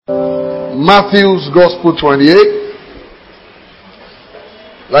Matthew's Gospel 28.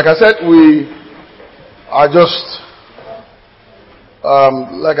 Like I said, we are just,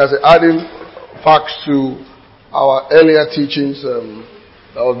 adding facts to our earlier teachings that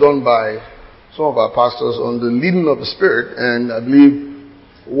was done by some of our pastors on the leading of the Spirit, and I believe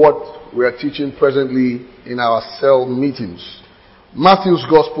what we are teaching presently in our cell meetings. Matthew's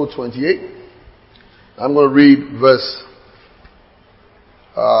Gospel 28. I'm going to read verse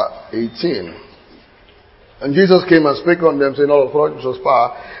 18. And Jesus came and spake unto them, saying, all authority and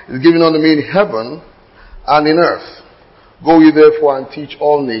power is given unto me in heaven and in earth. Go ye therefore and teach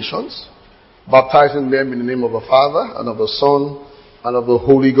all nations, baptizing them in the name of the Father and of the Son and of the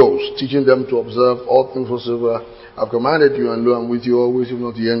Holy Ghost, teaching them to observe all things whatsoever I've commanded you, and lo, I'm with you always, even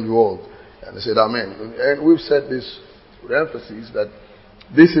unto the end of the world. And they said, Amen. And we've said this with emphasis, that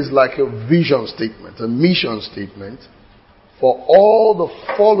this is like a vision statement, a mission statement for all the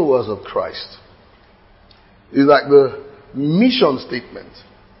followers of Christ. It's like the mission statement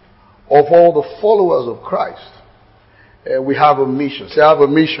of all the followers of Christ. We have a mission. Say, I have a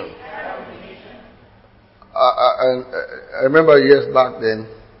mission. I remember years back then,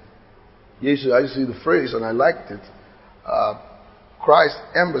 I used to see the phrase, and I liked it. Christ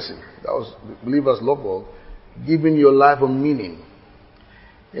Embassy. That was Believers Love World. Giving your life a meaning.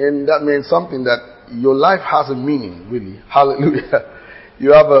 And that means something, that your life has a meaning, really. Hallelujah.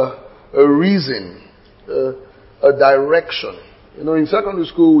 You have a reason, a direction. You know, in secondary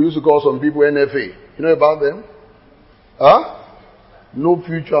school, we used to call some people NFA. You know about them? No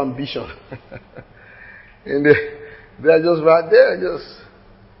future ambition. And they're just right there, just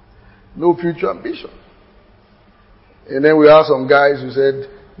no future ambition. And then we have some guys who said,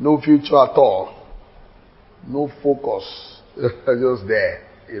 no future at all. No focus. Just there,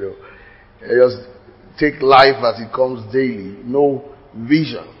 you know. Just take life as it comes daily. No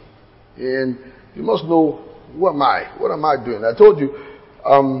vision. And you must know, who am I? What am I doing? I told you,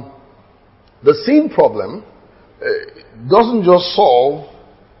 the sin problem doesn't just solve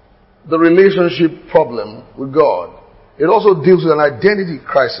the relationship problem with God. It also deals with an identity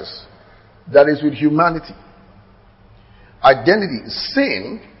crisis that is with humanity. Identity,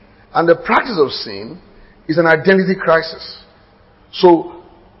 sin, and the practice of sin is an identity crisis. So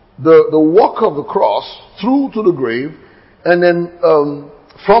the work of the cross through to the grave, and then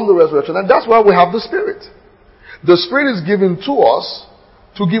from the resurrection, and that's why we have the Spirit. The Spirit is given to us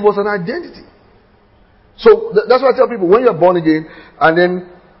to give us an identity. So that's why I tell people, when you're born again, and then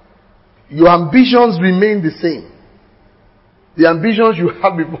your ambitions remain the same. The ambitions you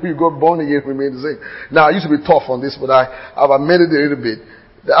had before you got born again remain the same. Now, I used to be tough on this, but I've amended it a little bit.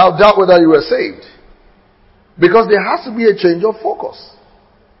 I doubt whether you were saved. Because there has to be a change of focus.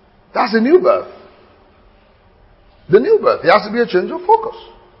 That's the new birth. The new birth. There has to be a change of focus.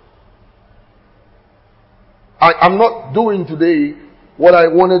 I'm not doing today what I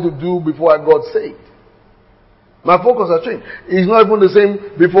wanted to do before I got saved. My focus has changed. It's not even the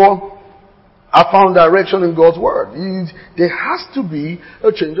same before I found direction in God's Word. There has to be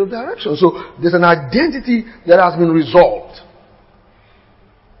a change of direction. So there's an identity that has been resolved.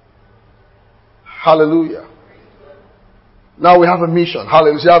 Hallelujah. Now we have a mission.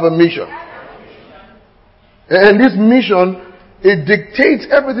 Hallelujah. We have a mission. And this mission, it dictates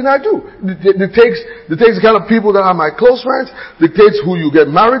everything I do. It dictates the kind of people that are my close friends. Dictates who you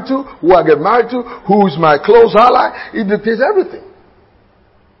get married to, who I get married to, who is my close ally. It dictates everything.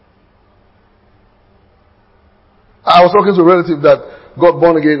 I was talking to a relative that got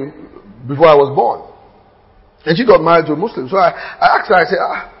born again before I was born. And she got married to a Muslim. So I asked her, I said,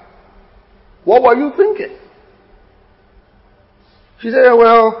 what were you thinking? She said,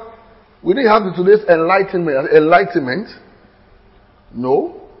 well, we didn't have today's enlightenment.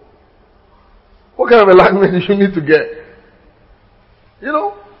 No. What kind of enlightenment do you need to get? You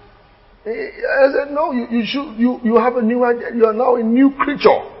know? I said, no, you have a new idea. You are now a new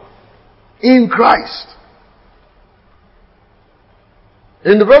creature in Christ.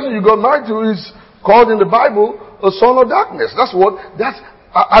 And the person you got married to is called in the Bible a son of darkness.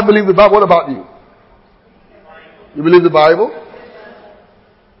 I believe the Bible. What about you? You believe the Bible?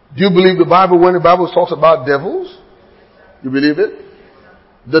 Do you believe the Bible when the Bible talks about devils? You believe it?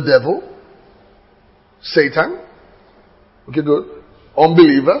 The devil? Satan? Okay, good.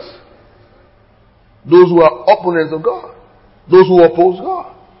 Unbelievers? Those who are opponents of God? Those who oppose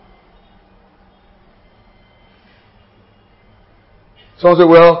God? Someone said,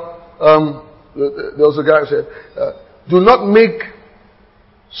 well, there was a guy who said, do not make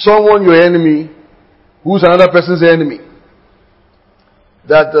someone your enemy who's another person's enemy.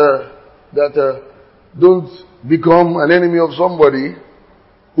 That don't become an enemy of somebody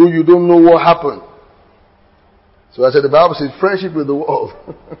who you don't know what happened. So I said, the Bible says friendship with the world.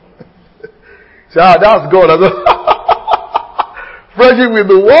 Say, that's God. Friendship with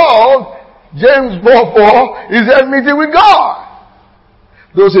the world, James 4:4, is enmity with God.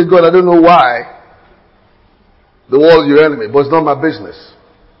 Don't say, God, I don't know why the world is your enemy, but it's not my business.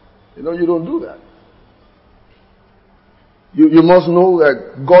 You don't do that. You must know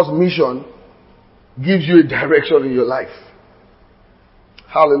that God's mission gives you a direction in your life.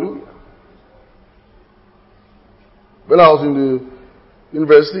 Hallelujah. When I was in the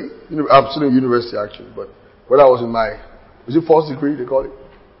university, I'm still in university actually, but when I was in is it first degree they call it?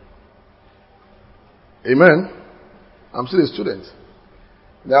 Amen. I'm still a student.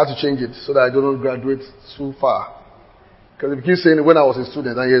 They have to change it so that I don't graduate too far. Because if you keep saying it when I was a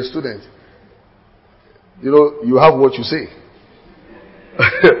student and you're a student, you have what you say.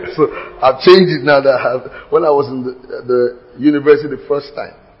 So I've changed it now that when I was in the university the first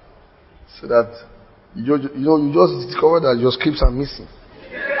time. So that you just discover that your scripts are missing.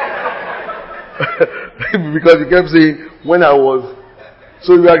 Because you kept saying when I was,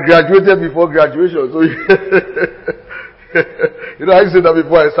 so you had graduated before graduation. So I said that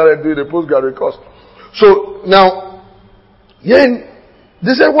before I started doing the postgraduate course. So now,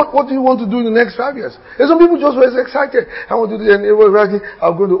 they said, what do you want to do in the next 5 years? And some people just were excited. I want to do this, and everybody writing,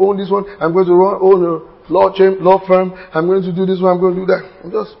 I'm going to own this one, I'm going to own a law firm, I'm going to do this one, I'm going to do that.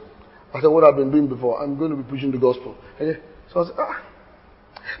 I said, what I've been doing before, I'm going to be preaching the gospel. So I said,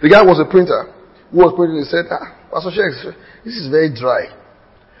 The guy was a printer who was printing. He said, Pastor Sheikh, this is very dry.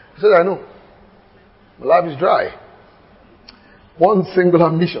 I said, I know. My life is dry. One singular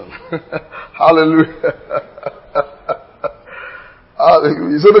mission. Hallelujah.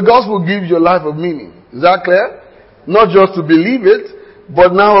 So the gospel gives your life a meaning. Is that clear? Not just to believe it,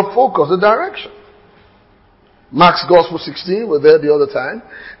 but now a focus, a direction. Mark's Gospel 16, we're there the other time,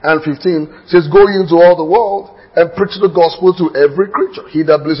 and 15 says, go into all the world and preach the gospel to every creature. He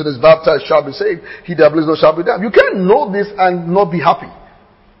that believes and is baptized shall be saved. He that believes not shall be damned. You can't know this and not be happy.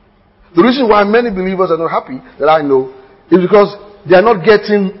 The reason why many believers are not happy, that I know, is because they are not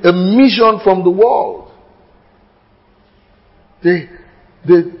getting a mission from the world. They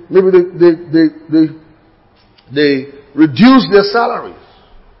reduced their salaries.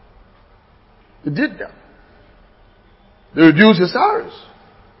 They did that. They reduced their salaries.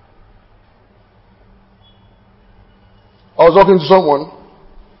 I was talking to someone,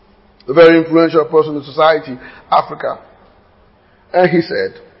 a very influential person in society, Africa, and he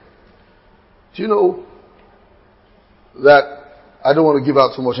said, do you know that, I don't want to give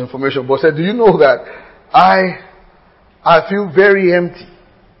out too much information, but said, do you know that I feel very empty.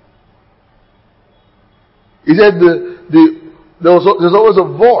 He said there's always a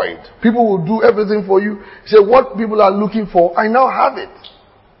void. People will do everything for you. He said what people are looking for, I now have it.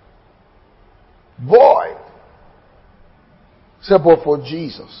 Void. He said, but for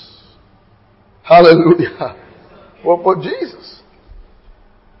Jesus. Hallelujah. But for Jesus.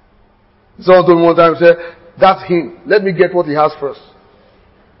 Someone told me one time, said, that's him. Let me get what he has first.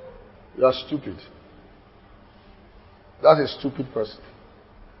 You are stupid. That's a stupid person.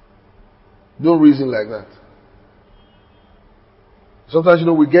 Don't reason like that. Sometimes,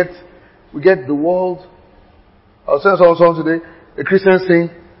 we get the world. I was saying something today, a Christian saying,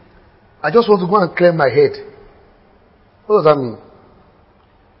 I just want to go and clear my head. What does that mean?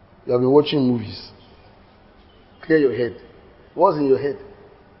 You have been watching movies. Clear your head. What's in your head?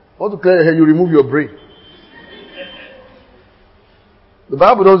 Want to clear your head, you remove your brain. The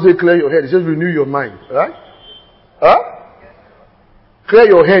Bible doesn't say clear your head, it says renew your mind. Right? Clear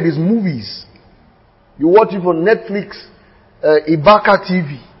your head is movies. You watch it on Netflix, Ibaka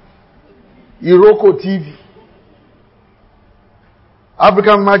TV, Iroko TV,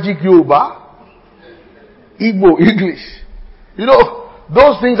 African Magic Yoruba, Igbo, English.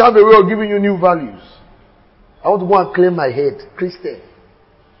 Those things have a way of giving you new values. I want to go and clear my head. Christian.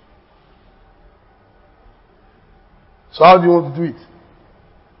 So how do you want to do it?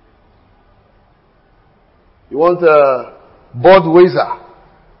 You want Budweiser.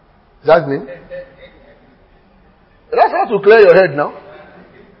 Is that his name? That's how to clear your head now.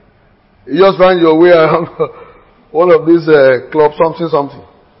 You just find your way around one of these clubs, something.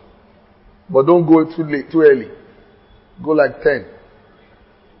 But don't go too early. Go like 10.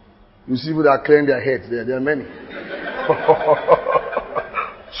 You see people that are clearing their heads there. There are many.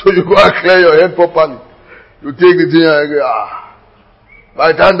 So you go and clear your head properly. You take the thing and go,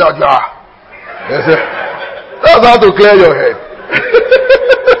 by the time that that's how to clear your head.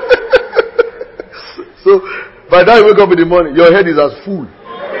 So, by the time you wake up in the morning, your head is as full.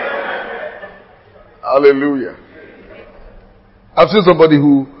 Hallelujah. I've seen somebody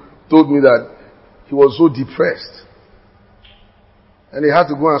who told me that he was so depressed and he had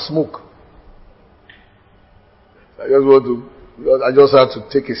to go and smoke. I just had to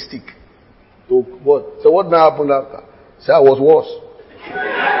take a stick. So what now happened after? Say I was worse.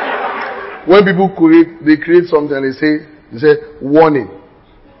 When people create something and they say warning.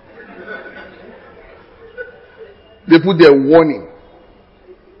 They put their warning.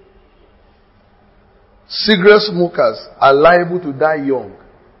 Cigarette smokers are liable to die young.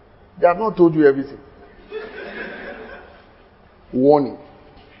 They have not told you everything. Warning.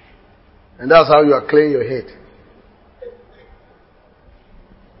 And that's how you are clearing your head.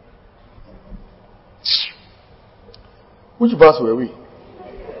 Which verse were we?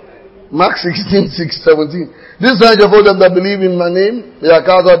 Mark 16:17. This sign shall follow them that believe in my name. They are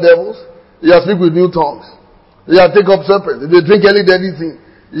cast out devils. They shall speak with new tongues. They shall take up serpents. If they drink any deadly thing,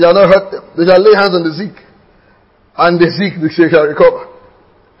 it shall not hurt them. They shall lay hands on the sick, and the sick shall recover.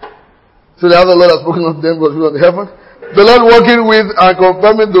 So the other Lord has spoken of them was on heaven. The Lord working with and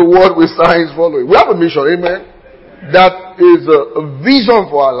confirming the word with signs following. We have a mission, amen. That is a vision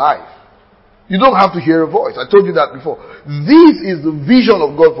for our life. You don't have to hear a voice. I told you that before. This is the vision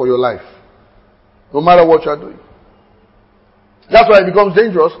of God for your life. No matter what you are doing. That's why it becomes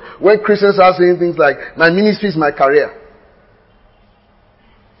dangerous when Christians are saying things like, my ministry is my career.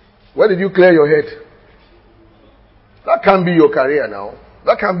 Where did you clear your head? That can't be your career now.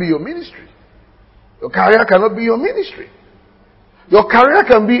 That can't be your ministry. Your career cannot be your ministry. Your career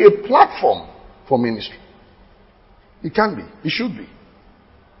can be a platform for ministry. It can be. It should be.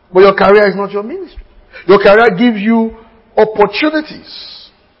 But your career is not your ministry. Your career gives you opportunities.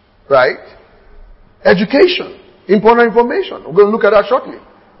 Right? Education. Important information. We're going to look at that shortly.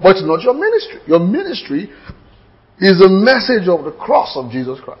 But it's not your ministry. Your ministry is the message of the cross of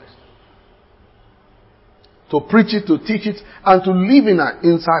Jesus Christ. To preach it, to teach it, and to live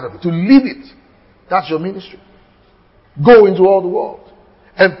inside of it. To live it. That's your ministry. Go into all the world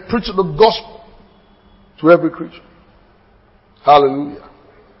and preach the gospel to every creature. Hallelujah.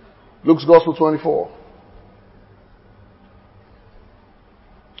 Luke's Gospel 24.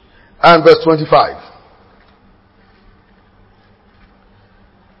 And verse 25.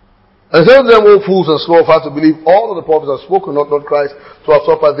 And say to them, O fools and slow of heart, to believe all that the prophets have spoken, not Christ, to have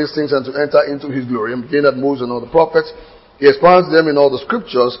suffered these things and to enter into his glory. And beginning at Moses and all the prophets, he expounds to them in all the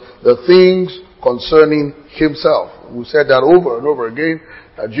scriptures the things concerning himself. We said that over and over again,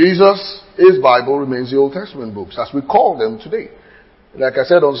 that Jesus, his Bible, remains the Old Testament books, as we call them today. Like I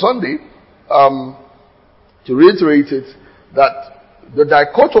said on Sunday, to reiterate it, that the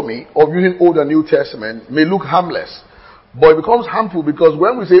dichotomy of using Old and New Testament may look harmless, but it becomes harmful because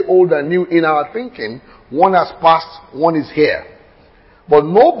when we say Old and New in our thinking, one has passed, one is here. But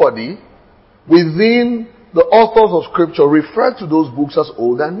nobody within the authors of Scripture refer to those books as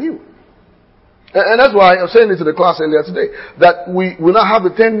Old and New. And that's why I was saying it to the class earlier today, that we now have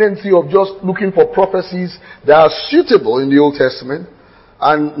a tendency of just looking for prophecies that are suitable in the Old Testament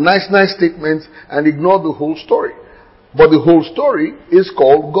and nice statements and ignore the whole story. But the whole story is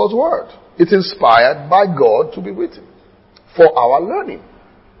called God's Word. It's inspired by God to be written for our learning.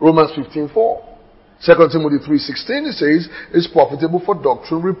 Romans 15:4. 2 Timothy 3:16 it says, it's profitable for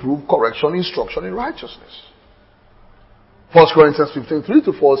doctrine, reproof, correction, instruction in righteousness. 1 Corinthians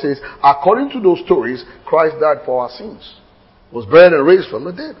 15:3-4 says, according to those stories, Christ died for our sins, was buried and raised from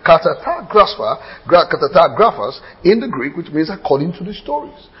the dead. Katagrapher in the Greek, which means according to the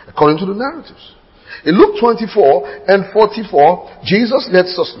stories, according to the narratives. In Luke 24 and 44, Jesus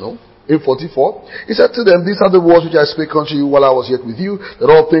lets us know, in 44, he said to them, these are the words which I spake unto you while I was yet with you,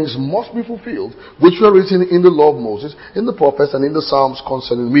 that all things must be fulfilled, which were written in the law of Moses, in the prophets, and in the Psalms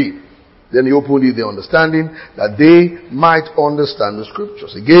concerning me. Then he opened their understanding, that they might understand the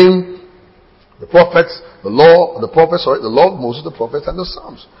scriptures. Again, the law of Moses, the prophets, and the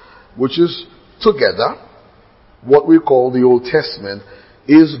Psalms, which is together what we call the Old Testament,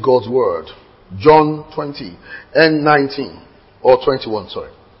 is God's Word. John 20 and 19, or 21,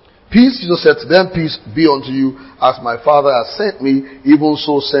 sorry. Peace, Jesus said to them, peace be unto you, as my Father has sent me, even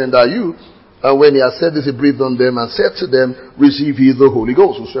so send I you. And when he had said this, he breathed on them and said to them, receive ye the Holy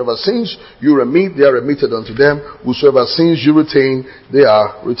Ghost. Whosoever sins you remit, they are remitted unto them. Whosoever sins you retain, they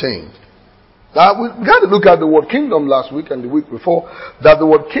are retained. Now, we got to look at the word kingdom last week and the week before, that the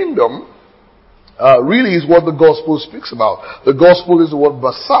word kingdom really is what the gospel speaks about. The gospel is the word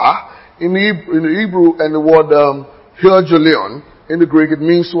basar in the Hebrew, and the word Hyergelion in the Greek. It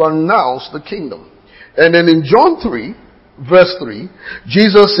means to announce the kingdom. And then in John 3, verse 3,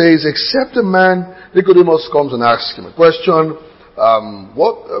 Jesus says, except a man, Nicodemus comes and asks him a question.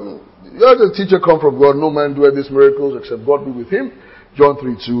 you're the teacher come from God. No man doeth these miracles except God be with him. John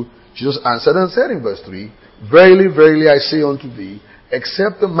 3:2. Jesus answered and said in verse 3, Verily, verily, I say unto thee,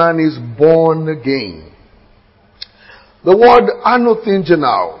 except a man is born again. The word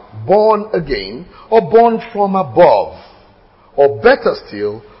anothengenao, born again, or born from above, or better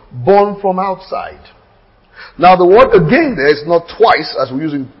still, born from outside. Now the word again there is not twice as we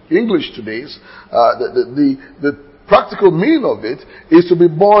use in English today. The practical meaning of it is to be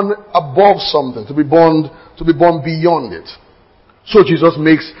born above something, to be born beyond it. So Jesus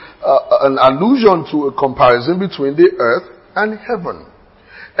makes an allusion to a comparison between the earth and heaven.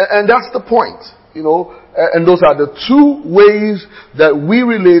 And that's the point, you know, and those are the two ways that we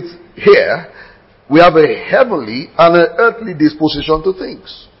relate here. We have a heavenly and an earthly disposition to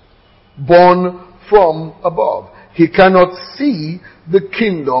things. Born from above. He cannot see the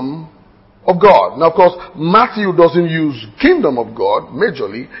kingdom of God. Now, of course, Matthew doesn't use kingdom of God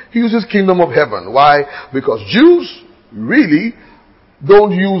majorly. He uses kingdom of heaven. Why? Because Jews really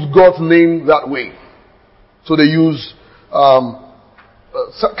don't use God's name that way. So they use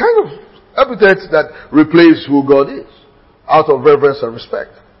some kind of epithets that replace who God is out of reverence and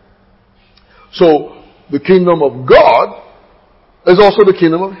respect. So the kingdom of God is also the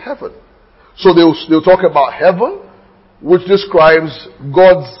kingdom of heaven. So they'll talk about heaven, which describes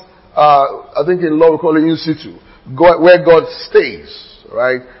God's, I think in law we call it in situ, God, where God stays,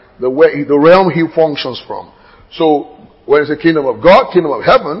 right? The realm he functions from. So when it's a kingdom of God, kingdom of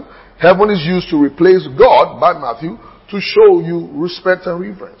heaven, heaven is used to replace God by Matthew to show you respect and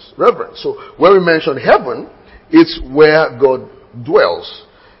reverence. So when we mention heaven, it's where God dwells.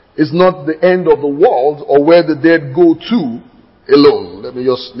 It's not the end of the world or where the dead go to alone. Let me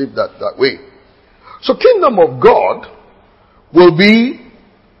just leave that way. So kingdom of God will be,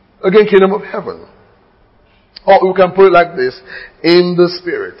 again, kingdom of heaven. Or you can put it like this, in the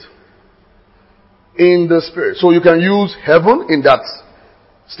spirit. In the spirit. So you can use heaven in that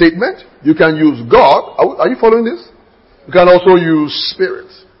statement. You can use God. Are you following this? You can also use spirit.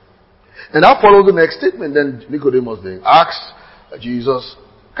 And that follows the next statement. Then Nicodemus then asks Jesus,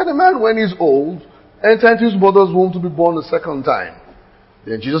 can a man when he's old enter into his mother's womb to be born the second time?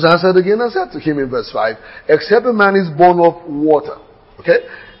 Then Jesus answered again and said to him in verse 5, except a man is born of water. Okay?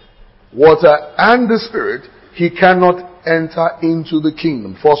 Water and the spirit, he cannot enter into the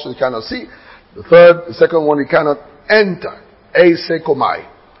kingdom. First, he cannot see. The second one, he cannot enter. Eisekomai.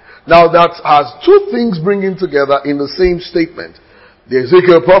 Now that has two things bringing together in the same statement. The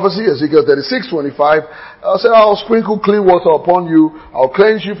Ezekiel prophecy, Ezekiel 36:25, said, I'll sprinkle clean water upon you, I'll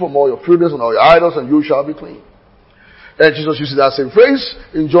cleanse you from all your filthiness and all your idols, and you shall be clean. And Jesus uses that same phrase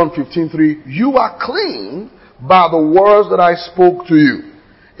in John 15:3, you are clean by the words that I spoke to you.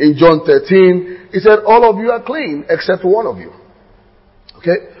 In John 13, he said, all of you are clean except one of you.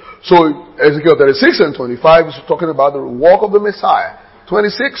 Okay? So Ezekiel 36:25 is talking about the walk of the Messiah.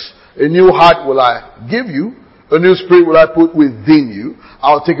 26, a new heart will I give you, a new spirit will I put within you.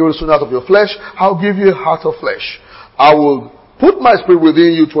 I'll take away the stone out of your flesh. I'll give you a heart of flesh. I will put my spirit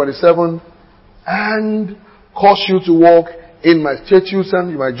within you, 27, and cause you to walk in my statutes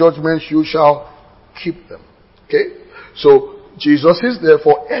and in my judgments. You shall keep them. Okay? So Jesus is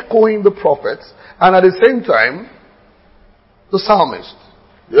therefore echoing the prophets and at the same time the psalmist.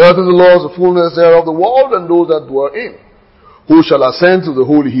 The earth is the Lord's, the fullness thereof, the world and those that dwell in. Who shall ascend to the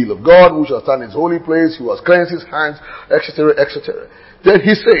holy hill of God? Who shall stand in his holy place? Who has cleansed his hands? Etc., etc. Then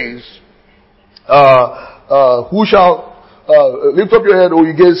he says, who shall lift up your head, O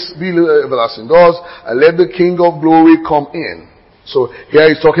ye gates, be everlasting doors, and let the King of glory come in. So here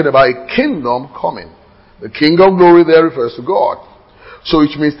he's talking about a kingdom coming. The King of glory there refers to God. So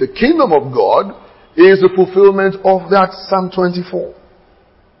which means the kingdom of God is the fulfillment of that Psalm 24.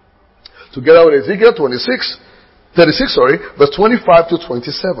 Together with Ezekiel 36, verse 25 to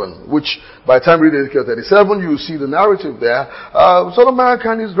 27, which by the time you read Ezekiel 37, you see the narrative there. Son of man,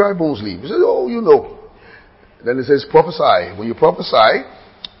 can his dry bones live? He says, oh, you know. Then it says, prophesy. When you prophesy,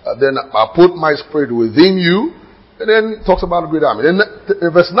 then I put my spirit within you. And then it talks about a great army. Then in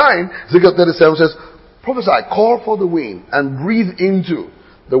verse 9, Ezekiel 37 says, prophesy, call for the wind and breathe into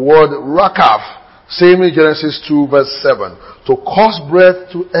the word rakaf. Same in Genesis 2 verse 7. To cause breath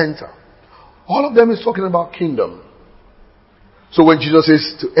to enter. All of them is talking about kingdom. So when Jesus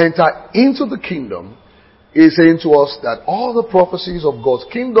says to enter into the kingdom, he's saying to us that all the prophecies of God's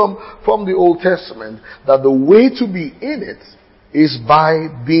kingdom from the Old Testament, that the way to be in it is by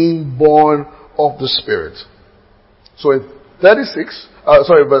being born of the Spirit. So in verse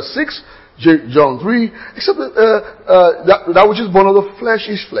 6, John 3, except that which is born of the flesh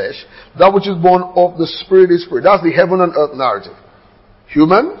is flesh, that which is born of the Spirit is spirit. That's the heaven and earth narrative.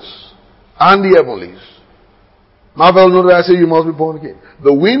 Humans and the heavenlies. Marvel not that I say you must be born again.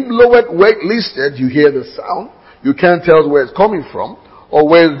 The wind bloweth where it listed, you hear the sound. You can't tell where it's coming from or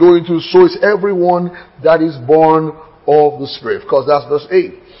where it's going to. So is everyone that is born of the Spirit. Because that's verse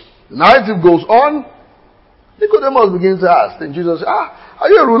 8. The narrative goes on. Nicodemus begins to ask. Then Jesus says, are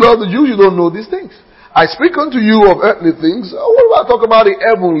you a ruler of the Jews? You don't know these things. I speak unto you of earthly things. What about talk about the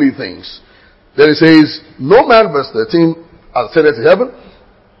heavenly things? Then it says, no man, verse 13, ascended to heaven,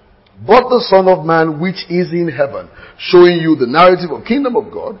 but the Son of Man which is in heaven. Showing you the narrative of kingdom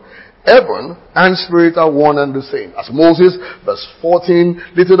of God. Heaven and spirit are one and the same. As Moses, verse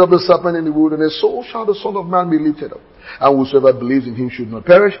 14, lifted up the serpent in the wilderness, so shall the Son of Man be lifted up. And whosoever believes in him should not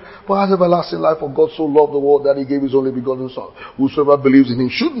perish, but has everlasting life. For God so loved the world that he gave his only begotten Son. Whosoever believes in him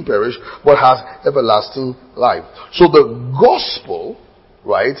shouldn't perish, but has everlasting life. So the gospel,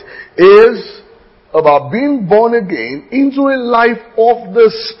 right, is about being born again into a life of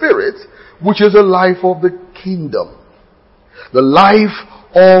the Spirit, which is a life of the kingdom. The life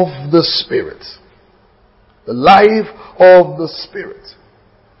of the Spirit. The life of the Spirit.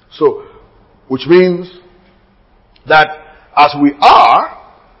 So, which means that as we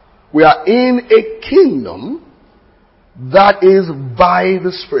are in a kingdom that is by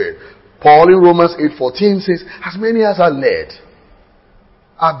the Spirit. Paul in Romans 8:14 says, as many as are led,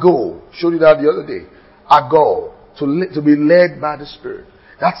 are go. Showed you that the other day. Are go. To be led by the Spirit.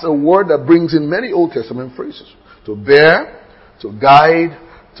 That's a word that brings in many Old Testament phrases. To bear, to guide,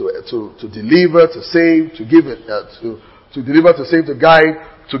 to deliver, to save, to give it, to deliver, to save, to guide,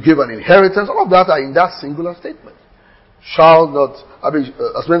 to give an inheritance. All of that are in that singular statement. Shall not,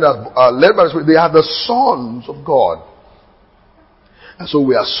 as many as are led by the Spirit, they are the sons of God. And so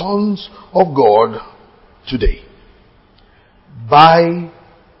we are sons of God today. By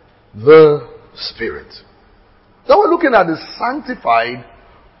the Spirit. Now we're looking at the sanctified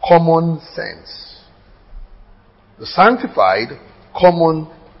common sense. The sanctified common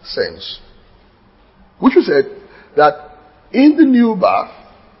sense. Which we said that in the new birth,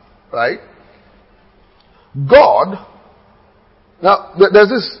 right, God, now there's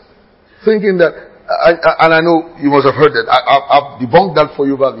this thinking that, and I know you must have heard that, I've debunked that for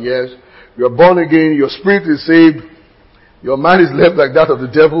you over the years. You're born again, your spirit is saved, your mind is left like that of the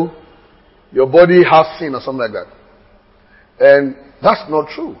devil, your body has sin or something like that. And that's not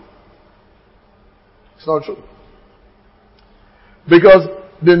true. It's not true. Because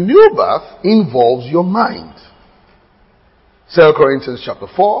the new birth involves your mind. 2 Corinthians chapter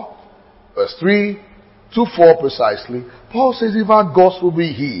 4, verse 3 to 4 precisely. Paul says, if our gospel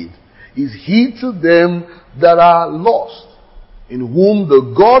be hid, is hid to them that are lost, in whom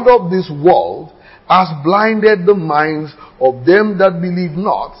the God of this world has blinded the minds of them that believe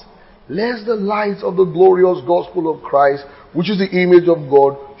not, lest the light of the glorious gospel of Christ, which is the image of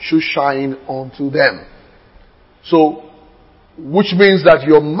God, should shine unto them. So, which means that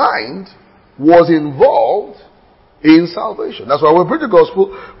your mind was involved in salvation. That's why when we preach the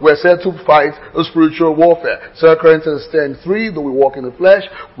gospel, we're said to fight a spiritual warfare. 2 Corinthians 10:3, though we walk in the flesh,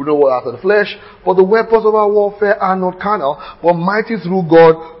 we don't walk after the flesh, but the weapons of our warfare are not carnal, but mighty through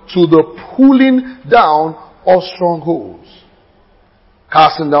God to the pulling down of strongholds.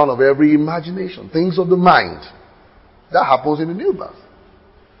 Casting down of every imagination, things of the mind. That happens in the new birth.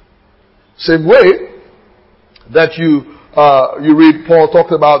 Same way that you read Paul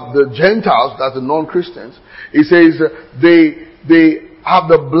talked about the Gentiles, that's the non-Christians. He says they have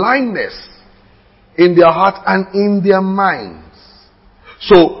the blindness in their heart and in their minds.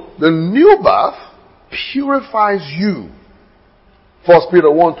 So the new birth purifies you. 1 Peter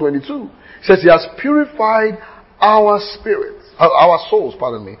 1:22 says he has purified our spirits, our souls,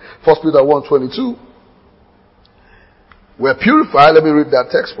 1 Peter 1:22. We're purified. Let me read that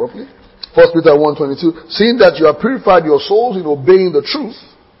text properly. 1 Peter 1:22. Seeing that you have purified your souls in obeying the truth,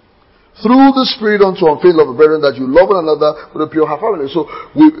 through the Spirit unto unfeigned love of brethren, that you love one another with a pure heart. So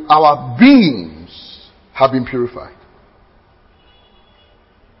our beings have been purified.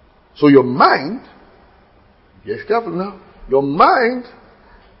 So your mind, get careful now, your mind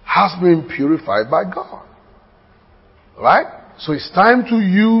has been purified by God. Right? So it's time to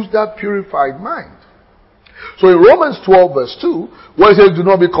use that purified mind. So in Romans 12 verse 2, where it says, do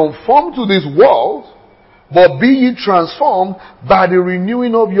not be conformed to this world, but be ye transformed by the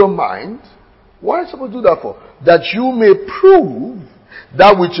renewing of your mind. What are you supposed to do that for? That you may prove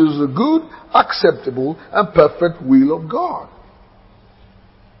that which is the good, acceptable, and perfect will of God.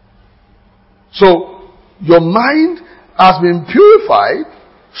 So, your mind has been purified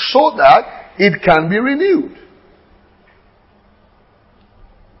so that it can be renewed.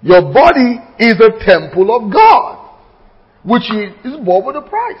 Your body is a temple of God, which is bought with a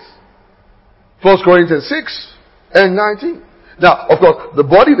price. 1 Corinthians 6 and 19. Now, of course, the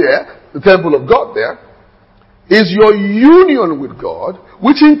body there, the temple of God there, is your union with God,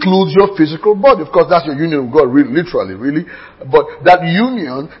 which includes your physical body. Of course, that's your union with God, really, literally, really. But that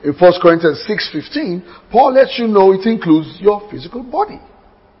union in 1 Corinthians 6:15, Paul lets you know it includes your physical body.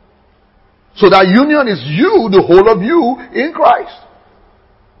 So that union is you, the whole of you, in Christ.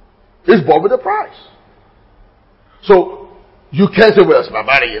 It's bought with a price. So, you can't say, well, it's my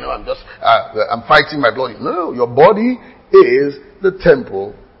body, I'm fighting my body. No, your body is the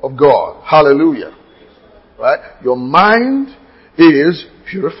temple of God. Hallelujah. Right? Your mind is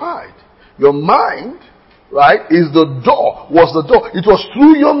purified. Your mind, right, is the door, was the door. It was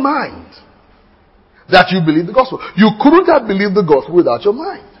through your mind that you believed the gospel. You couldn't have believed the gospel without your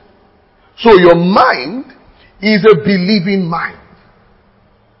mind. So your mind is a believing mind.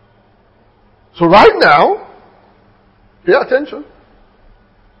 So right now, pay attention.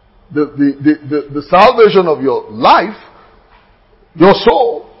 The salvation of your life, your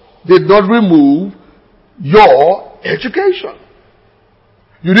soul, did not remove your education.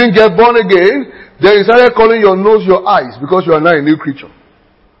 You didn't get born again, then you started calling your nose your eyes because you are now a new creature.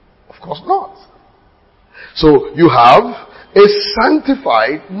 Of course not. So you have a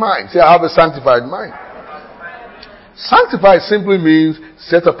sanctified mind. Say, I have a sanctified mind. Sanctified simply means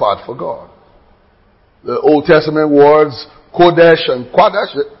set apart for God. The Old Testament words Kodesh and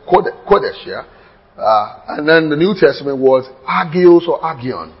Kodesh, yeah? And then the New Testament words Agios or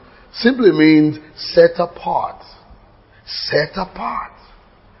Agion. Simply means set apart. Set apart.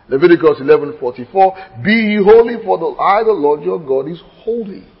 Leviticus 11:44. Be ye holy, for I, the Lord your God, is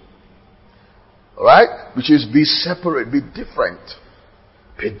holy. Alright? Which is be separate, be different.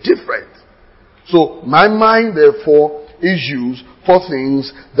 Be different. So my mind, therefore, is used for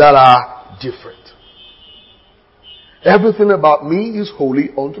things that are different. Everything about me is holy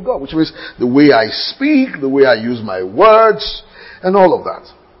unto God, which means the way I speak, the way I use my words, and all of that.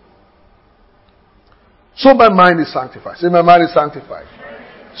 So my mind is sanctified. Say, my mind is sanctified.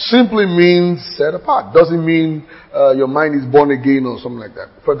 Simply means set apart. Doesn't mean your mind is born again or something like that.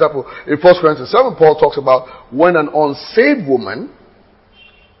 For example, in 1 Corinthians 7, Paul talks about when an unsaved woman,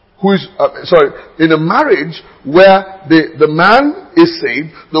 who is, in a marriage where the man is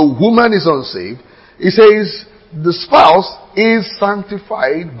saved, the woman is unsaved, he says the spouse is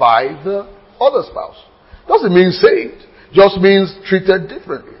sanctified by the other spouse. Doesn't mean saved. Just means treated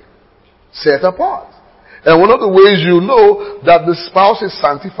differently. Set apart. And one of the ways you know that the spouse is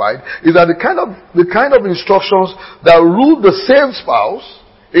sanctified is that the kind of instructions that rule the saved spouse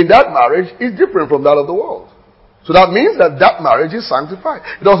in that marriage is different from that of the world. So that means that marriage is sanctified.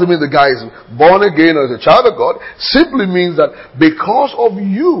 It doesn't mean the guy is born again or is a child of God. Simply means that because of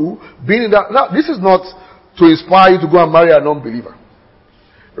you being in that, now this is not to inspire you to go and marry a non-believer.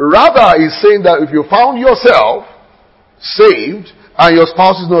 Rather, he's saying that if you found yourself saved and your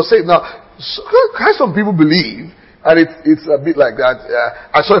spouse is not saved, now, some people believe, and it's a bit like that.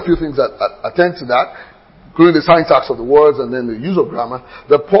 I saw a few things that attend to that, including the syntax of the words and then the use of grammar,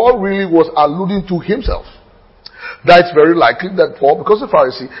 that Paul really was alluding to himself. That it's very likely that Paul, because the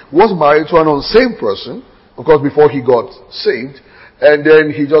Pharisee, was married to an unsaved person, of course, before he got saved, and then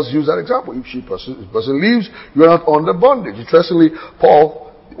he just used that example. If the person leaves, you are not under bondage. Interestingly,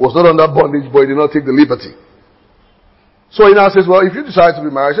 Paul was not under bondage, but he did not take the liberty. So he now says, well, if you decide to be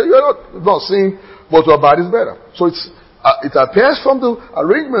married, you're not sin, but to abide is better. So it appears from the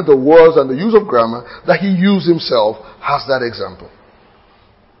arrangement of words and the use of grammar that he used himself as that example.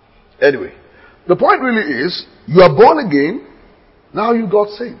 Anyway, the point really is, you are born again, now you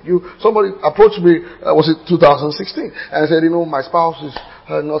got saved. Somebody approached me, was it 2016, and said, my spouse is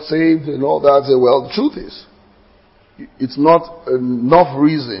not saved and all that. I said, well, the truth is, it's not enough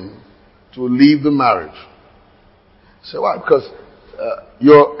reason to leave the marriage. So why? Because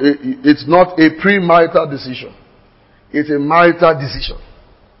it's not a premarital decision. It's a marital decision.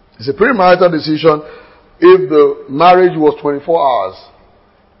 It's a premarital decision if the marriage was 24 hours.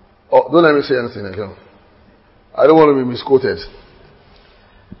 Oh, don't let me say anything again. I don't want to be misquoted.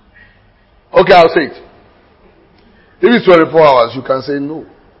 Okay, I'll say it. If it's 24 hours, you can say no.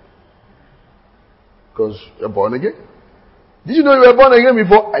 Because you're born again. Did you know you were born again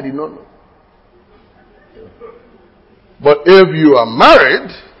before? I did not know. But if you are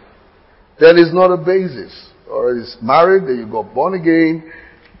married, then it's not a basis. Or it's married, then you got born again,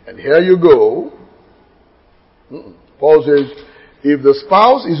 and here you go. Paul says, if the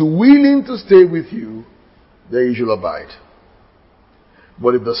spouse is willing to stay with you, then you should abide.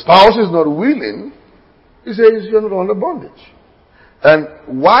 But if the spouse is not willing, he says you're not under bondage. And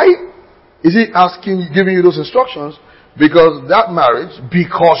why is he giving you those instructions? Because that marriage,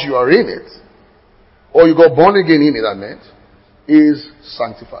 because you are in it, or you got born again in it, I meant, is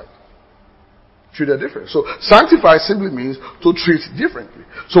sanctified. Treated different. So sanctified simply means to treat differently.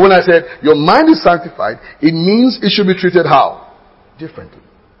 So when I said your mind is sanctified, it means it should be treated how? Differently.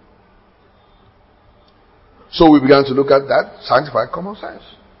 So we began to look at that sanctified common sense.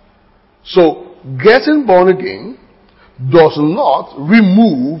 So getting born again does not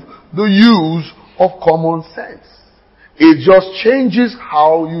remove the use of common sense. It just changes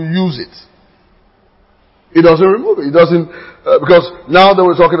how you use it. It doesn't remove it. It doesn't, because now that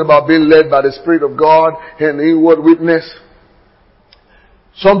we're talking about being led by the Spirit of God and the inward witness,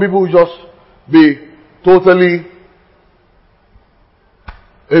 some people will just be totally,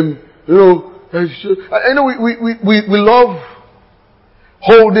 we love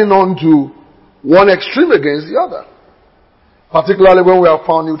holding on to one extreme against the other. Particularly when we have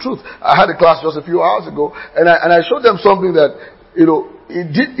found new truth. I had a class just a few hours ago, and I showed them something that, it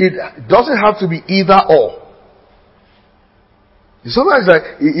doesn't have to be either or. Sometimes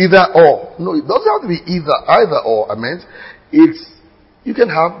like either or. No, it doesn't have to be either or. I meant, you can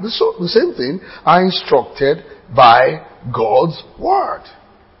have the same thing are instructed by God's word.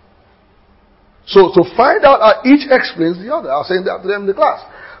 So to find out how each explains the other, I was saying that to them in the class.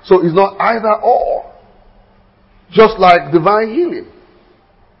 So it's not either or. Just like divine healing.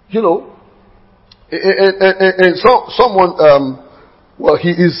 And someone,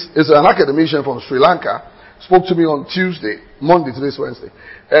 he is an academician from Sri Lanka, spoke to me on Monday, today's Wednesday.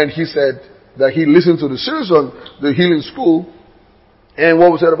 And he said that he listened to the series on the healing school. And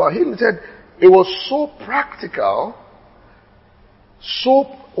what was said about healing? He said it was so practical.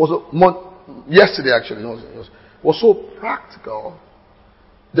 Yesterday actually, it was so practical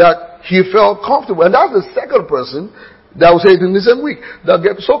that he felt comfortable. And that's the second person that will say it in the same week. That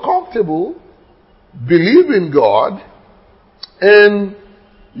get so comfortable believing God and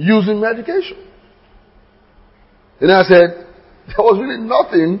using medication. And I said, there was really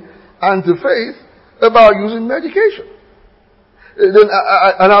nothing anti-faith about using medication.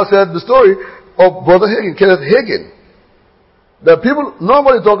 And I said the story of Brother Hagin, Kenneth Hagin. The people,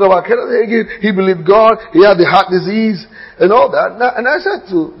 nobody talk about Kenneth Hagin. He believed God. He had the heart disease and all that. And I said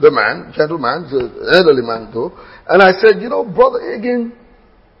to the man, gentleman, the elderly man too, and I said, Brother Hagin,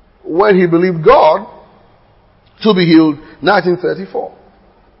 when he believed God to be healed, 1934.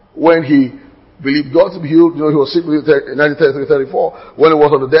 When he believed God to be healed, he was sick in 1933-34, when he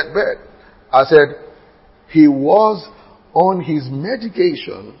was on the deathbed. I said, he was on his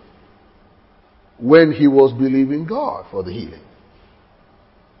medication when he was believing God for the healing.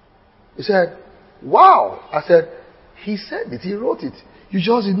 He said, wow. I said, he said it, he wrote it. You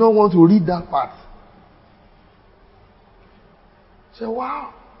just did not want to read that part. I said,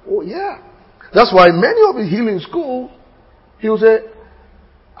 wow. Oh yeah. That's why many of the healing school, he will say,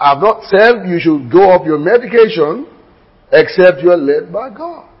 I've not said you should go off your medication except you are led by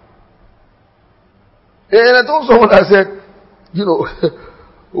God. And I told someone, I said,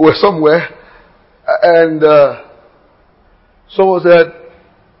 we're somewhere, and someone said,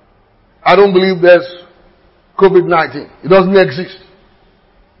 I don't believe there's COVID-19. It doesn't exist.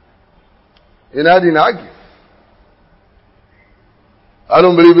 And I didn't argue. I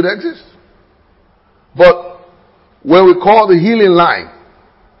don't believe it exists. But when we call the healing line,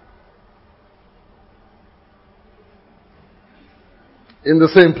 in the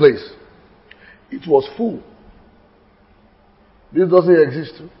same place, it was full. This doesn't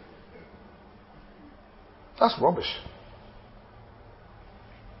exist. That's rubbish.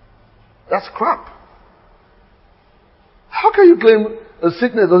 That's crap. How can you claim a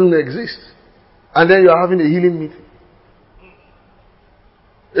sickness doesn't exist and then you're having a healing meeting?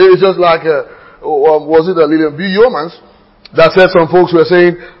 It's just like, was it a Lillian B. Yeomans that said some folks were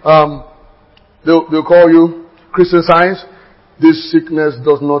saying, they'll call you Christian Science. This sickness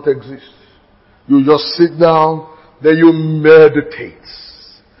does not exist. You just sit down, then you meditate.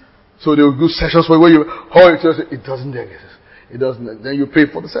 So they will do sessions where it doesn't exist. It doesn't. Then you pay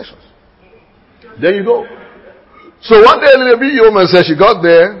for the sessions. Then you go. So one day Lillian B. Yeomans said she got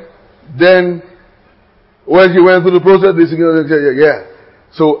there, then when she went through the process, this sickness said, yeah.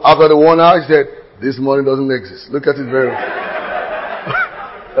 So after the 1 hour, she said, this money doesn't exist. Look at it very well.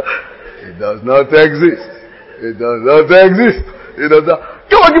 It does not exist. It does not exist. It does not.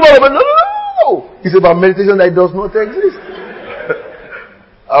 Come on, give up. No. It's about meditation that does not exist.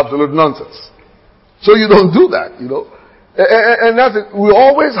 Absolute nonsense. So you don't do that, And that's it. We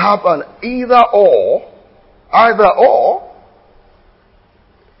always have an either or. Either or.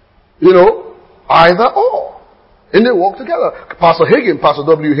 Either or. And they walk together. Pastor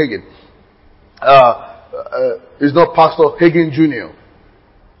W. Hagin, is not Pastor Hagin Jr.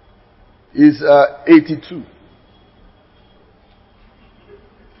 is 82.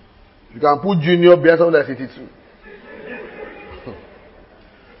 You can put junior behind that's 82.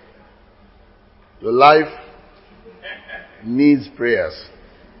 Your life needs prayers.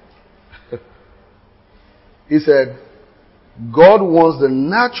 He said, God wants the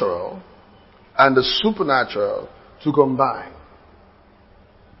natural and the supernatural to combine.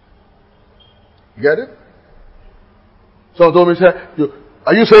 Get it? Someone told me,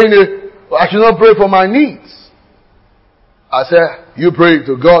 are you saying that I should not pray for my needs? I said, you pray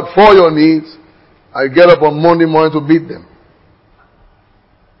to God for your needs. I get up on Monday morning to beat them.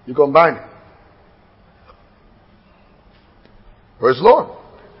 You combine it. Praise the Lord.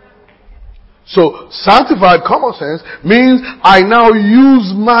 So, sanctified common sense means I now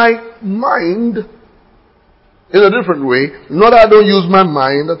use my mind in a different way. Not that I don't use my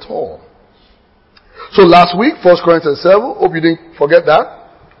mind at all. So last week, 1 Corinthians 7, hope you didn't forget that.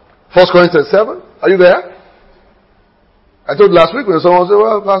 1 Corinthians 7, are you there? I told you last week when someone said,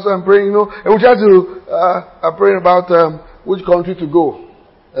 well, Pastor, I'm praying, and we tried to, I'm praying about which country to go.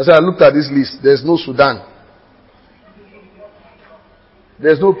 I said, I looked at this list. There's no Sudan.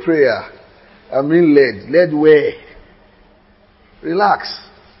 There's no prayer. I mean led where? Relax.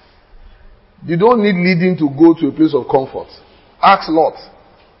 You don't need leading to go to a place of comfort. Ask Lot.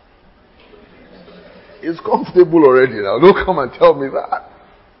 It's comfortable already now. Don't come and tell me that.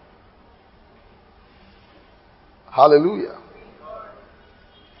 Hallelujah.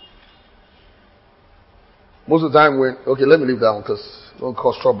 Most of the time okay, let me leave that one because it won't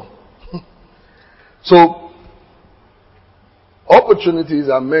cause trouble. So, opportunities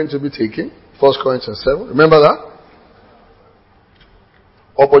are meant to be taken. 1 Corinthians 7. Remember that?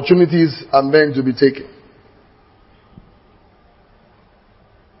 Opportunities are meant to be taken.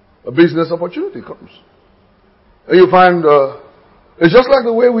 A business opportunity comes. And you find, it's just like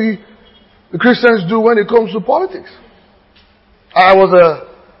the way the Christians do when it comes to politics. I was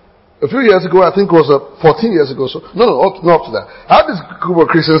a few years ago, I think it was 14 years ago, so, not up to that. I had this group of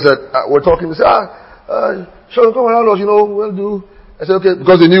Christians that were talking, they said, Sean, come around us, we'll do. I said, okay,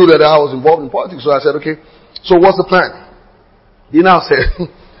 because they knew that I was involved in politics, so I said, okay, so what's the plan? He now said,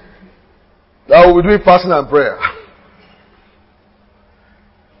 that we'll be doing fasting and prayer.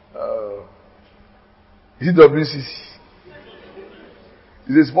 Is it WCC?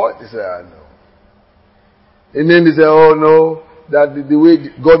 Is it sport? He said, no. And then they said, oh no, that the way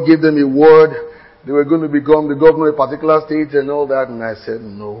God gave them a word, they were going to become the governor of a particular state and all that. And I said,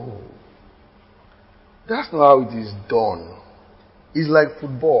 no. That's not how it is done. It's like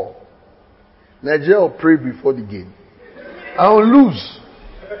football. Nigeria will pray before the game. I will lose.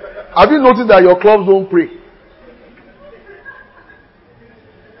 Have you noticed that your clubs don't pray?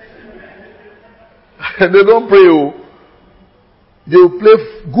 They don't pray. They will play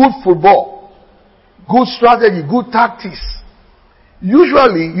good football, good strategy, good tactics.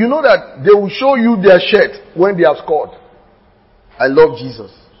 Usually, you know that they will show you their shirt when they have scored. I love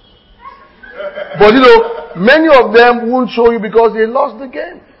Jesus. But many of them won't show you because they lost the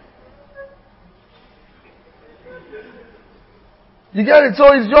game. You get it?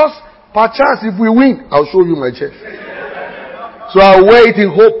 So it's just per chance. If we win, I'll show you my chest. So I'll wear it in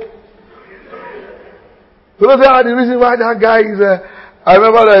hope. So that's the reason why that guy is I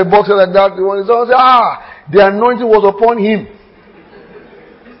remember that a boxer like that, someone said, the anointing was upon him.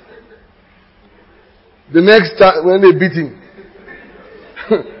 The next time when they beat him,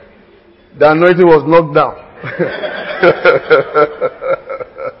 the anointing was knocked down.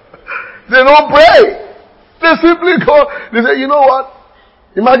 They don't pray. They simply go. They say, you know what?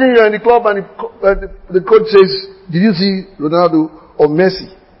 Imagine you're in the club and the coach says, did you see Ronaldo or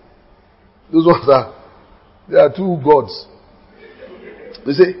Messi? Those ones they are two gods.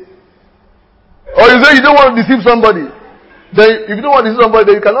 They say, or you say you don't want to deceive somebody. Then if you don't want to deceive somebody,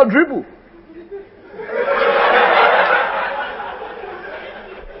 then you cannot dribble.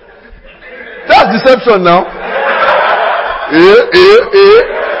 That's deception now.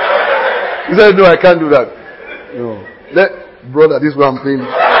 He said, no, I can't do that. No. Brother, this is what I'm saying.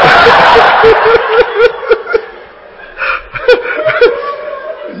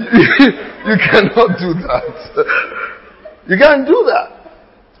 You cannot do that. You can't do that.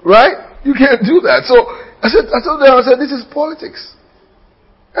 Right? You can't do that. So, I told them, this is politics.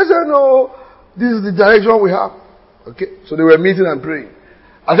 I said, no, this is the direction we have. Okay? So they were meeting and praying.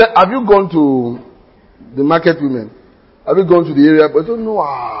 I said, have you gone to the market women? Have you gone to the area? But I don't know,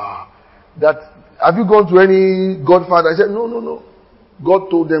 have you gone to any godfather? I said, no. God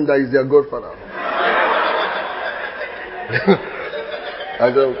told them that he's their godfather. I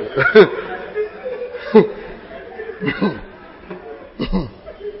said, okay.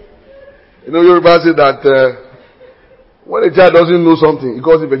 You know, Yoruba say that when a child doesn't know something, he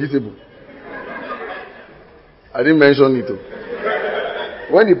calls it vegetable. I didn't mention it too.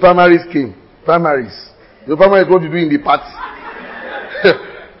 When the primaries came, the primary is what you do in the party.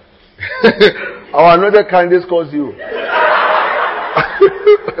 Our another candidate calls you.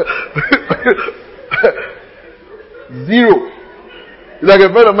 Zero. Like a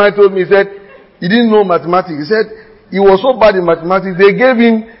friend of mine told me, he said, he didn't know mathematics. He said, he was so bad in mathematics, they gave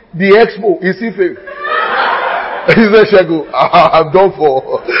him the expo. He still failed. He said, Shagu, I'm done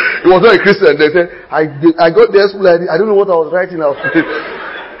for. He was not a Christian. They said, I got the expo. I don't know what I was writing out.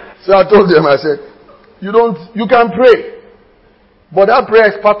 So I told them, I said, you can pray. But that prayer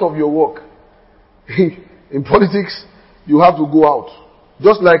is part of your work. In politics, you have to go out.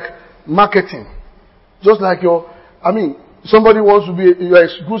 Just like marketing. Just like somebody wants to be you're a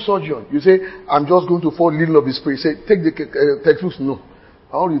good surgeon. You say, I'm just going to fall needle of the spirit. Say, take the textbooks. No.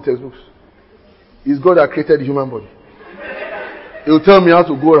 I don't read textbooks. It's God that created the human body. He will tell me how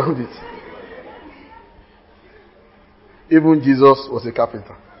to go around it. Even Jesus was a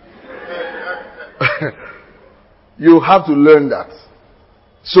carpenter. You have to learn that.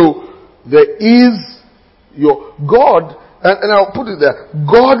 So, there is your God, and I'll put it there.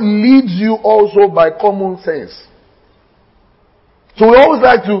 God leads you also by common sense. So we always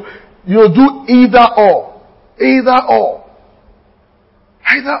like to, do either or. Either or.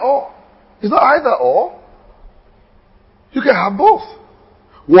 Either or. It's not either or. You can have both.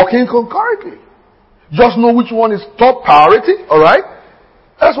 Working concurrently. Just know which one is top priority, alright?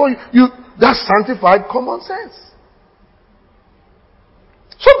 That's what that's sanctified common sense.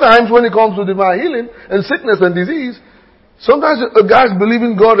 Sometimes when it comes to divine healing and sickness and disease, sometimes a guy's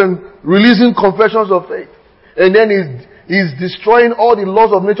believing God and releasing confessions of faith. And then he's destroying all the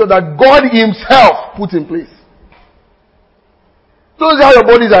laws of nature that God himself put in place. Don't see how your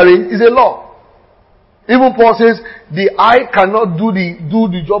bodies are arranged. It's a law. Even Paul says, the eye cannot do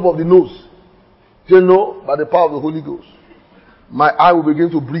the job of the nose. He said, no, by the power of the Holy Ghost. My eye will begin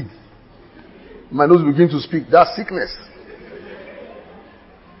to breathe. My nose will begin to speak. That's sickness.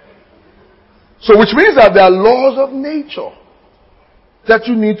 So which means that there are laws of nature that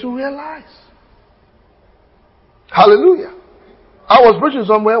you need to realize. Hallelujah. I was preaching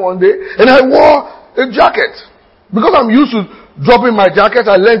somewhere one day and I wore a jacket. Because I'm used to dropping my jacket,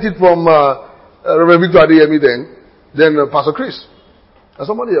 I lent it from Reverend Victor Adeyemi then Pastor Chris, and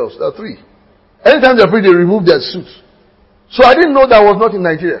somebody else. There are three. Anytime they preach, they remove their suits. So I didn't know that I was not in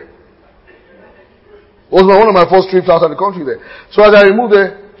Nigeria. It was one of my first trips outside the country there. So as I removed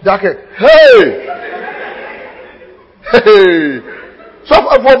the jacket, hey! So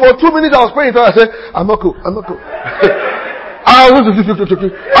for 2 minutes I was praying, so I said, I'm not cool. I'm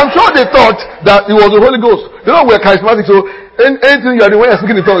sure they thought that it was the Holy Ghost. You know, we're charismatic, so anything you are doing when you're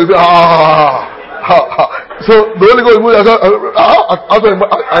speaking in tongues, you say, So the Holy Ghost moved, I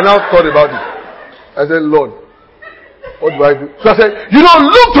now thought about it. I said, Lord, what do I do? So I said,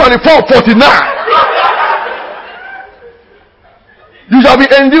 Luke 24:49. You shall be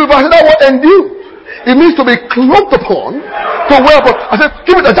endued. But I said, that word endued. It means to be clothed upon, to wear upon. I said,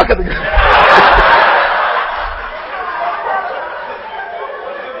 give me the jacket again.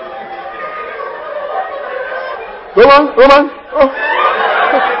 Roman. Roman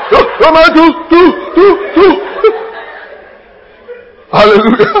 2.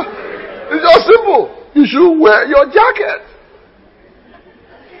 Hallelujah. It's just simple. You should wear your jacket.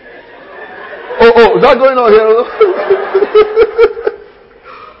 Oh, is that going on here?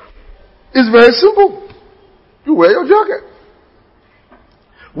 It's very simple. You wear your jacket.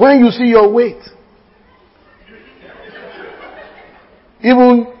 When you see your weight.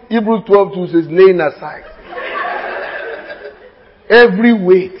 Even Hebrews 12:2 says, laying aside every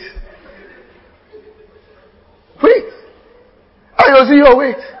weight. And you see your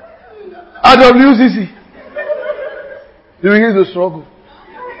weight. At WCC. You begin to struggle.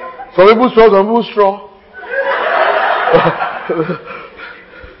 Some people struggle, some people struggle.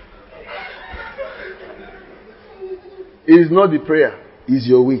 It is not the prayer, it's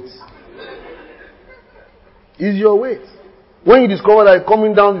your weight. It's your weight. When you discover that you're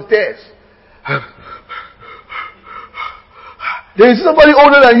coming down the stairs, then you see somebody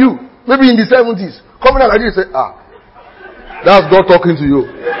older than you, maybe in the 70s, coming down like this, you say, that's God talking to you.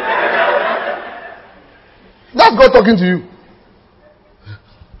 That's God talking to you.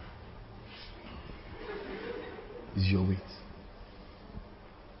 It's your weight.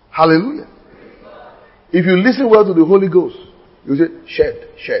 Hallelujah. If you listen well to the Holy Ghost, you say, shed.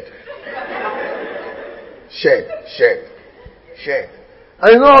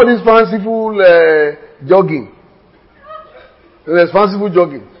 And you know all this fanciful jogging. There's fanciful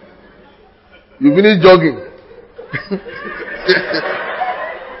jogging. You finish jogging.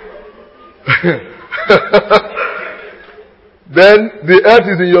 Then the earth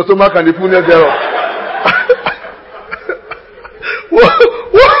is in your stomach and the fullness thereof.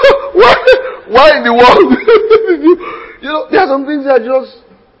 Why in the world? There are some things that are just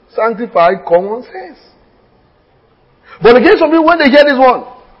sanctified common sense. But again, some people, when they hear this one,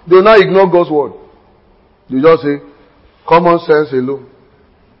 they will now ignore God's word. They just say, common sense alone.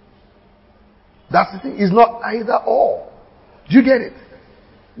 That's the thing. It's not either or. Do you get it?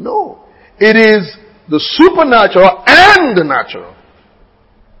 No. It is the supernatural and the natural.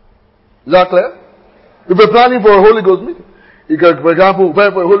 Is that clear? If we're planning for a Holy Ghost meeting, you can, for example,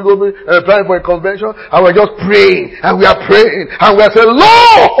 plan for a Holy Ghost meeting and plan for a convention, and we're just praying, and we are praying, and we are saying,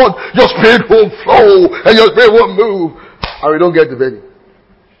 Lord, your spirit will flow, and your spirit will move, and we don't get the venue.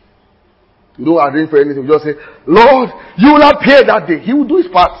 We don't arrange for anything. We just say, Lord, you will appear that day. He will do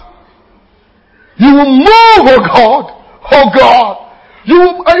his part. You will move, oh God. Oh God.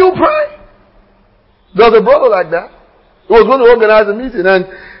 And you pray. There was a brother like that. He was going to organize a meeting, and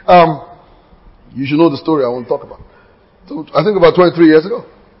you should know the story I want to talk about. So, I think about 23 years ago.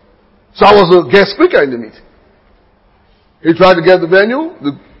 So I was a guest speaker in the meeting. He tried to get the venue.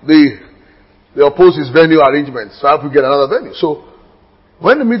 They opposed his venue arrangement. So I had to get another venue. So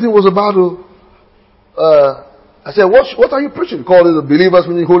when the meeting was about to, I said, what are you preaching? He called it the Believers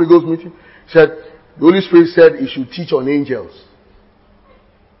Meeting, Holy Ghost Meeting. He said, the Holy Spirit said he should teach on angels.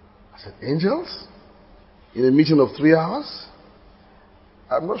 I said, angels? In a meeting of 3 hours?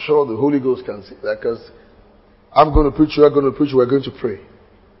 I'm not sure the Holy Ghost can say that, because I'm going to preach, you're going to preach, we're going to pray.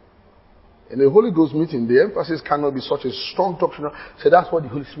 In a Holy Ghost meeting, the emphasis cannot be such a strong doctrinal. So that's what the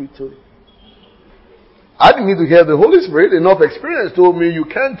Holy Spirit told me. I didn't need to hear the Holy Spirit. Enough experience told me you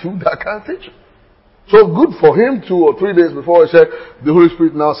can't do that kind of teaching. So good for him 2 or 3 days before he said, the Holy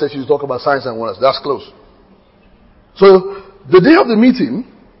Spirit now says he's talking about signs and wonders. That's close. So the day of the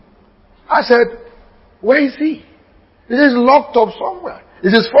meeting, I said, where is he? He says, locked up somewhere.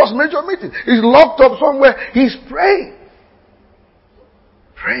 It's his first major meeting. He's locked up somewhere. He's praying.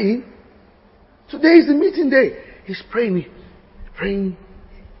 Praying? Today is the meeting day. He's praying. Praying.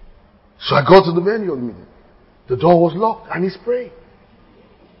 So I got to the venue of the meeting. The door was locked and he's praying.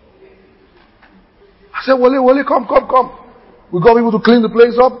 I said, Wale, come. We got people to clean the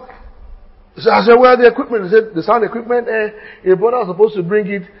place up. So I said, where are the equipment? He said, the sound equipment, your brother was supposed to bring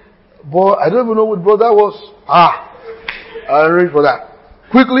it. But I don't even know what brother was. I arranged for that.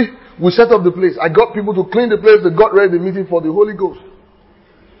 Quickly, we set up the place. I got people to clean the place. They got ready the meeting for the Holy Ghost.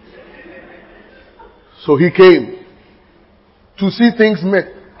 So he came to see things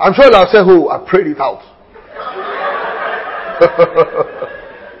met. I'm sure they'll say, I prayed it out.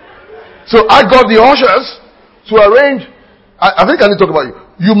 So I got the ushers to arrange. I think I need to talk about you.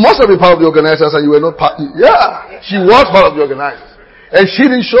 You must have been part of the organizers and you were not part. Yeah, she was part of the organizers. And she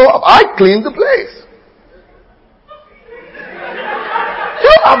didn't show up. I cleaned the place.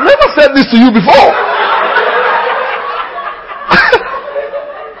 I've never said this to you before.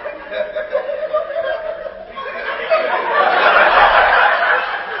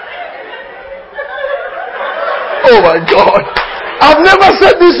 Oh my God. I've never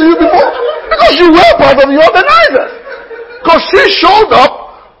said this to you before. Because you were part of the organizers. Because she showed up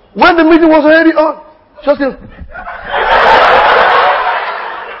when the meeting was already on. Just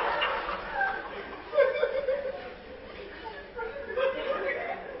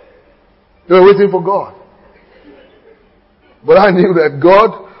they were waiting for God. But I knew that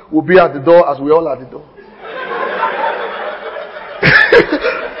God would be at the door as we all are at the door.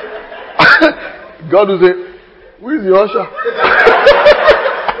 God would say, who is the usher?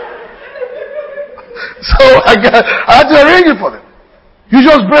 So I had to arrange it for them. You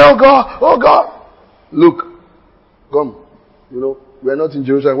just pray, oh God. Look, come. We are not in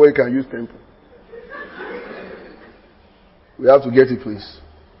Jerusalem where you can use temple. We have to get it, please.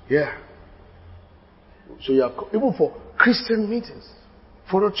 Yeah. So you are, even for Christian meetings,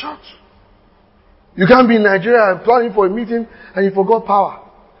 for the church. You can't be in Nigeria and planning for a meeting and you forgot power.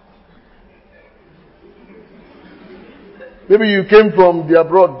 Maybe you came from the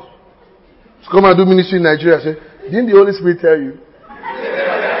abroad to come and do ministry in Nigeria. Say, didn't the Holy Spirit tell you?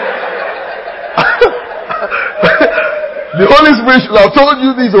 The Holy Spirit should have told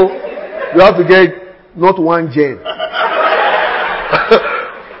you this. You have to get not 1 gen.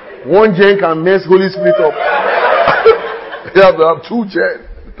 1 gen can mess Holy Spirit up. You have to have 2 gen,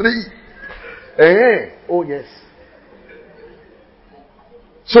 3. Oh yes.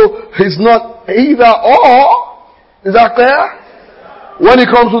 So it's not either or. Is that clear? When it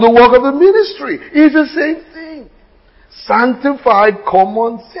comes to the work of the ministry, it's the same thing. Sanctified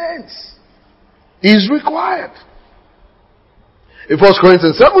common sense. is required. In 1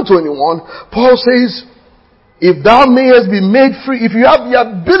 Corinthians 7:21, Paul says, if thou mayest be made free, if you have the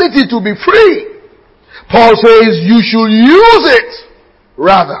ability to be free, Paul says you should use it.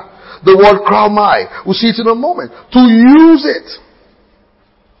 Rather, the word kraumai, we'll see it in a moment. To use it.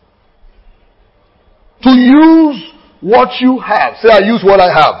 To use what you have. Say, I use what I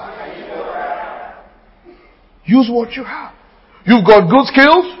have. Use what you have. You've got good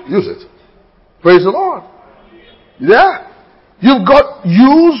skills, use it. Praise the Lord. Yeah.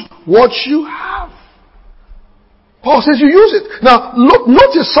 Use what you have. Paul says you use it. Now, look,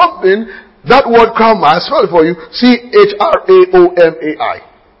 notice something. That word kraumai, I spell it for you. C-H-R-A-O-M-A-I.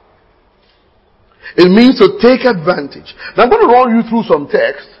 It means to take advantage. Now I'm going to run you through some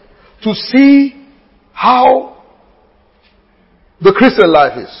text to see how the Christian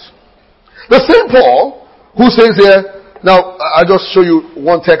life is. The same Paul who says here, now I just show you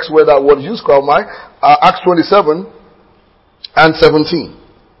one text where that word is used, kraumai, Acts 27 and 17.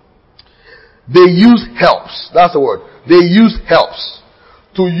 They use helps. That's the word. They use helps.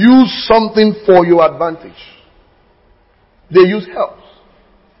 To use something for your advantage. They use helps.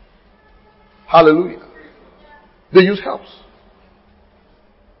 Hallelujah. They use helps.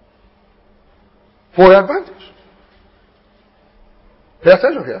 For your advantage. Pay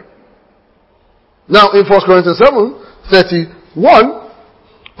attention here. Now in 1 Corinthians 7:31,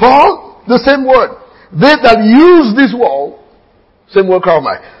 Paul, the same word. They that use this world, same word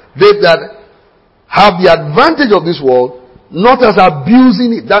kraumai. They that have the advantage of this world, not as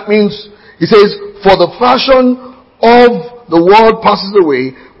abusing it. That means, he says, for the fashion of the world passes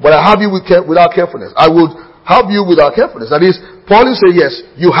away, but I have you without carefulness. I would have you without carefulness. That is, Paul is saying, yes,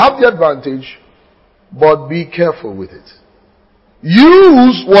 you have the advantage, but be careful with it.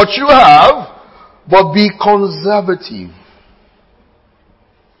 Use what you have, but be conservative.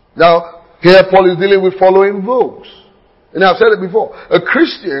 Now, here Paul is dealing with following vogues. And I've said it before. A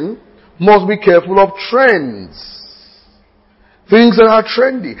Christian must be careful of trends. Things that are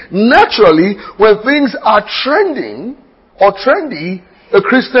trendy. Naturally, when things are trending or trendy, a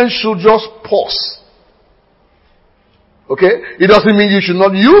Christian should just pause. Okay? It doesn't mean you should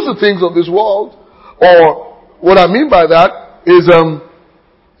not use the things of this world. Or what I mean by that is,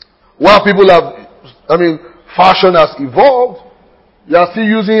 while people have, fashion has evolved, you are still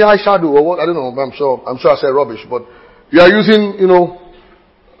using eyeshadow or what? I don't know. I'm sure I said rubbish, but you are using,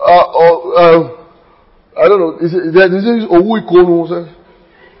 I don't know. This is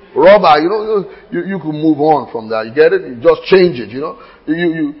rubber. You could move on from that. You get it? You just change it.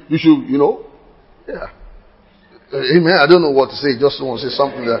 You should. Yeah. Amen. I don't know what to say. Just want to say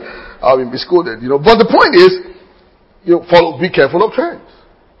something that I've been misquoted. But the point is, be careful of trends.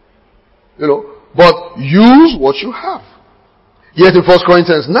 But use what you have. Yet in 1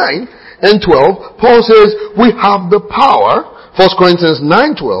 Corinthians 9 and 12, Paul says we have the power. 1 Corinthians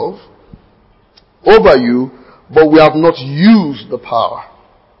 9:12. Over you, but we have not used the power.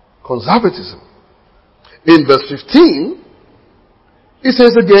 Conservatism. In verse 15, it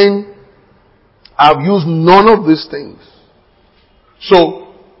says again, I've used none of these things. So,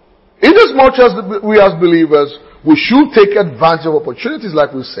 inasmuch as we as believers, we should take advantage of opportunities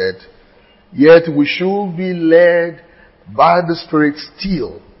like we said, yet we should be led by the Spirit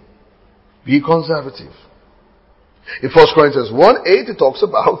still. Be conservative. In 1 Corinthians 1:8, it talks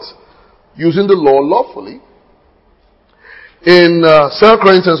about using the law lawfully. In 2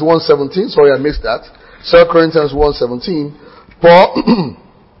 Corinthians 1:17, sorry I missed that. 2 Corinthians 1:17, Paul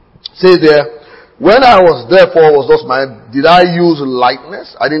says there, when I was therefore was thus minded, did I use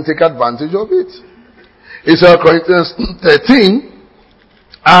lightness? I didn't take advantage of it. In 2 Corinthians 13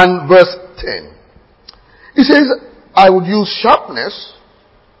 and verse 10, he says, I would use sharpness.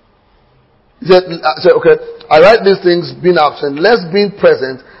 He said, okay, I write these things being absent, lest being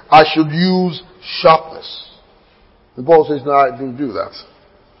present, I should use sharpness. And Paul says, no, I didn't do that.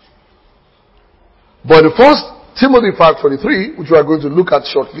 But in 1 Timothy 5:23, which we are going to look at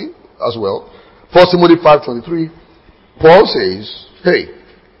shortly as well, 1 Timothy 5:23, Paul says, hey,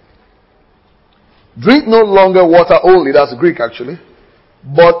 drink no longer water only, that's Greek actually,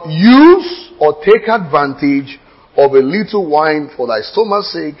 but use or take advantage of a little wine for thy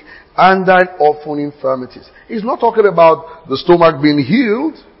stomach's sake and thine often infirmities. He's not talking about the stomach being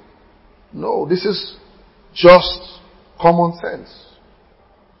healed. No, this is just common sense.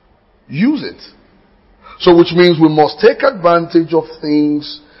 Use it. So which means we must take advantage of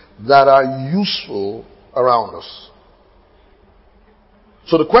things that are useful around us.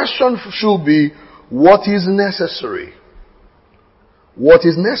 So the question should be, what is necessary? What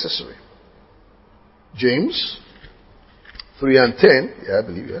is necessary? James 3 and 10, yeah, I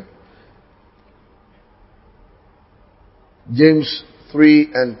believe, yeah. James 3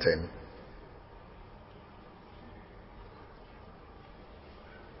 and 10.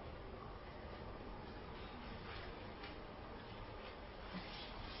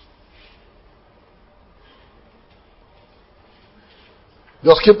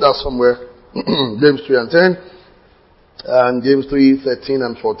 Just keep that somewhere. James 3 and 10 and James 3, 13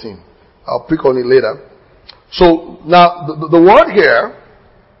 and 14. I'll pick on it later. So now the word here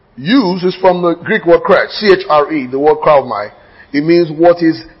used is from the Greek word chre, C-H-R-E, the word kraumai. It means what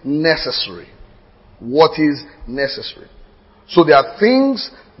is necessary. What is necessary. So there are things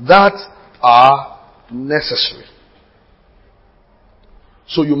that are necessary.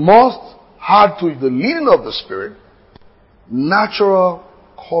 So you must add to the leading of the Spirit natural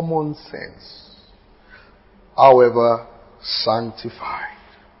common sense, however sanctified.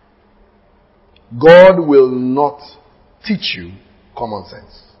 God will not teach you common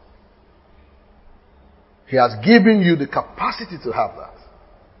sense. He has given you the capacity to have that.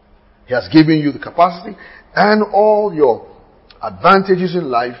 He has given you the capacity and all your advantages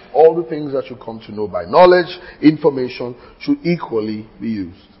in life, all the things that you come to know by knowledge, information should equally be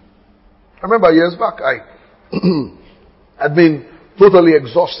used. I remember years back, I'd been totally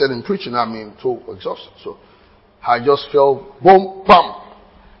exhausted in preaching. So exhausted. So I just felt boom, bam,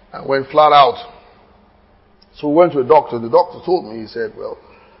 and went flat out. So we went to a doctor. The doctor told me, he said, well,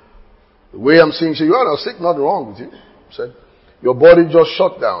 the way I'm seeing, he said, you are not sick, nothing wrong with you. He said, your body just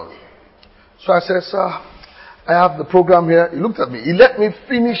shut down. So I said, sir, I have the program here. He looked at me. He let me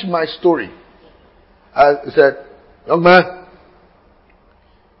finish my story. He said, young man,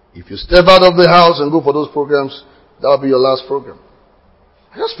 if you step out of the house and go for those programs, that will be your last program.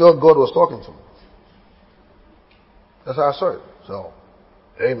 I just felt God was talking to me. That's how I saw it. So,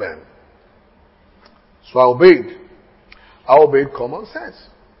 amen. So I obeyed. I obeyed common sense.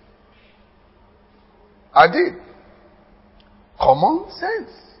 I did. Common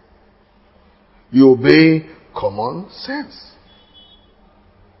sense. You obey common sense.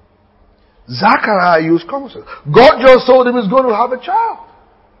 Zachariah used common sense. God just told him he's going to have a child.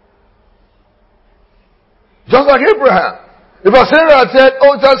 Just like Abraham. If Sarah had said,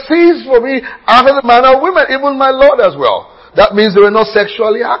 oh, it has ceased for me after the manner of women, even my Lord as well. That means they were not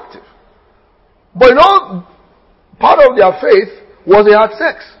sexually active. But part of their faith was they had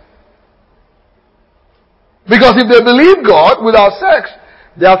sex. Because if they believe God without sex,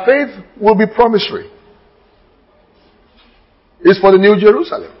 their faith will be promissory. It's for the New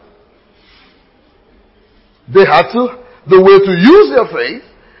Jerusalem. They had to, the way to use their faith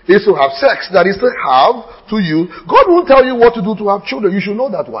is to have sex. That is to have to use. God won't tell you what to do to have children. You should know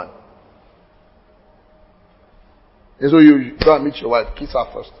that one. And so you go and meet your wife, kiss her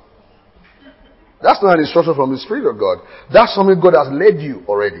first. That's not an instruction from the Spirit of God. That's something God has led you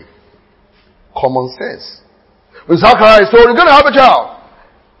already. Common sense. When Zachariah told, you're going to have a child.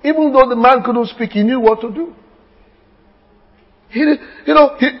 Even though the man couldn't speak, he knew what to do. He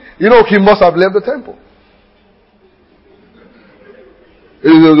must have left the temple. He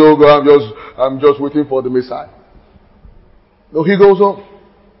says, oh God, I'm just waiting for the Messiah. No, he goes on.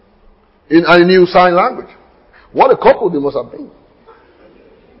 And he knew sign language. What a couple they must have been.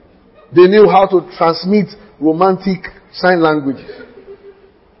 They knew how to transmit romantic sign languages.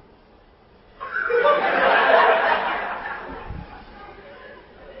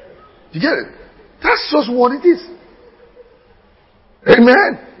 You get it? That's just what it is.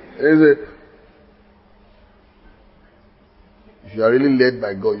 Amen. If you are really led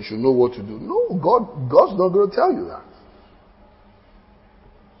by God, you should know what to do. No, God's not going to tell you that.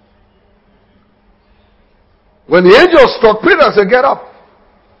 When the angel struck Peter and said, get up.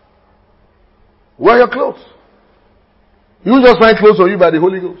 Wear your clothes. You just find clothes on you by the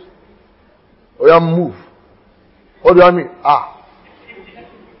Holy Ghost. Or you move. What do I mean?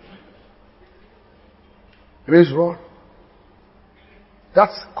 It means run.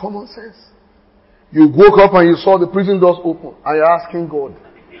 That's common sense. You woke up and you saw the prison doors open and you're asking God.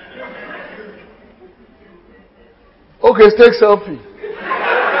 Okay, take selfie.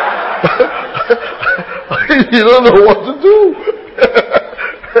 You don't know what to do.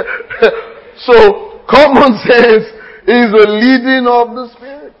 So, common sense is the leading of the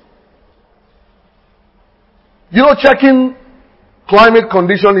Spirit. You know, checking climate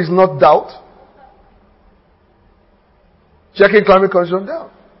condition is not doubt. Checking climate condition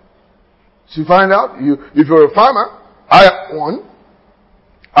doubt. So you find out, if you're a farmer,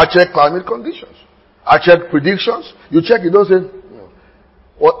 I check climate conditions. I check predictions. You check, you don't say,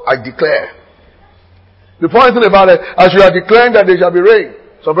 what I declare. The funny thing about it, as you are declaring that there shall be rain,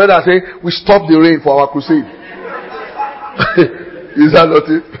 some brothers say, we stop the rain for our crusade. Is that not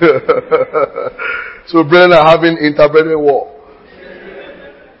it? So brethren are having interpreted war.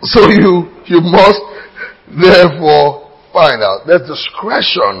 So you must therefore find out. There's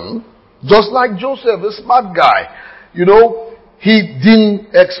discretion, just like Joseph, a smart guy. You know, he didn't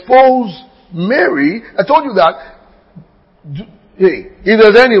expose Mary. I told you that. Hey, if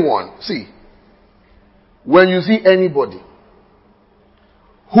there's anyone, see, when you see anybody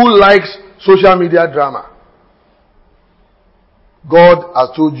who likes social media drama, God has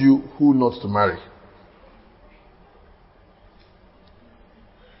told you who not to marry.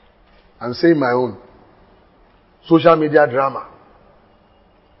 I'm saying my own. Social media drama.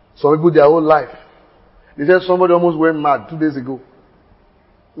 Some people, their whole life. They said somebody almost went mad 2 days ago.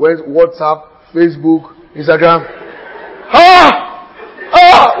 Went WhatsApp, Facebook, Instagram.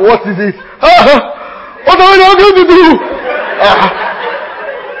 What is it? What are we going to do?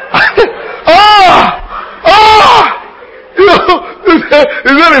 You know,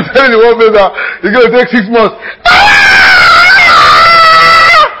 he's going to tell you one place that it's going to take 6 months.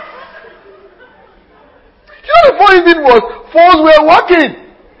 You know, the funny thing was, phones were working.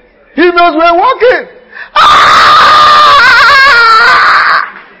 Emails were working.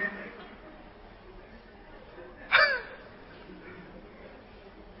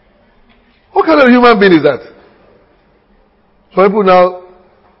 What kind of human being is that? Some people now,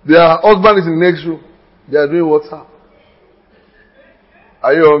 their husband is in the next room. They are doing WhatsApp.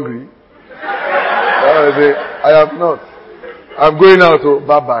 Are you hungry? I am not. I'm going out. So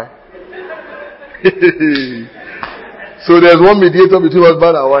bye bye. So there's one mediator between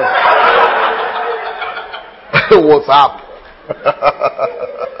husband and wife. WhatsApp.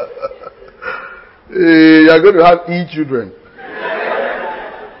 You're going to have children.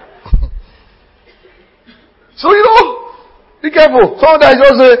 So you know, be careful. Sometimes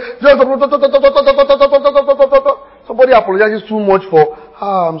somebody apologizes too much for,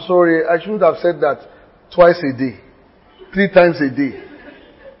 I'm sorry, I shouldn't have said that twice a day, 3 times a day.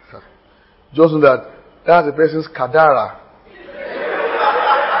 Just know that that's the person's kadara.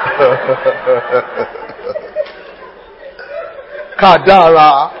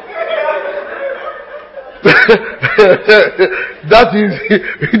 Kadara. That is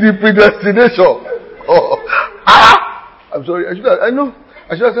the predestination. I'm sorry. I should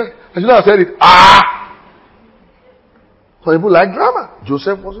have said it. Some people like drama.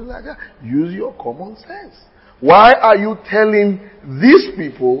 Joseph wasn't like that. Use your common sense. Why are you telling these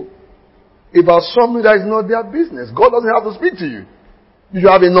people about something that is not their business? God doesn't have to speak to you. You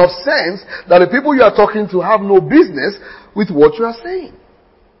have enough sense that the people you are talking to have no business with what you are saying.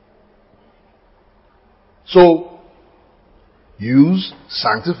 So, use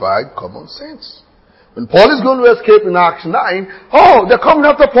sanctified common sense. When Paul is going to escape in Acts 9, they're coming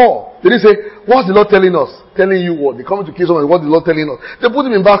after Paul. They didn't say, what's the Lord telling us? Telling you what? They're coming to kill someone. What's the Lord telling us? They put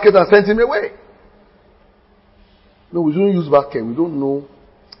him in basket and sent him away. No, we don't use basket. We don't know.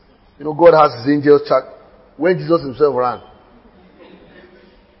 You know, God has his angels chat. When Jesus himself ran.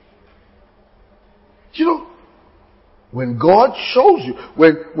 You know, when God shows you,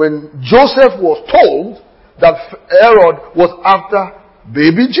 when Joseph was told that Herod was after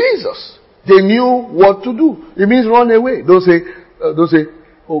baby Jesus, they knew what to do. It means run away. Don't say,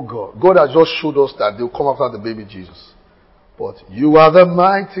 oh God, God has just showed us that they'll come after the baby Jesus. But you are the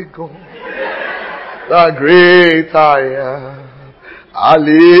mighty God, the great I am.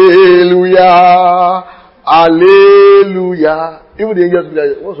 Hallelujah. Hallelujah. Even the angels be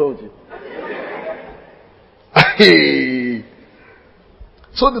like, what's wrong with you?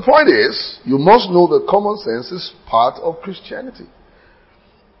 So the point is, you must know that common sense is part of Christianity.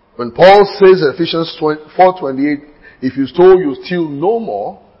 When Paul says in Ephesians 4:28, if you stole, you steal no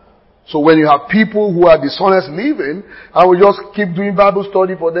more. So when you have people who are dishonest living, and we just keep doing Bible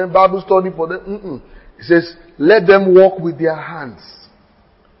study for them, It says, let them walk with their hands.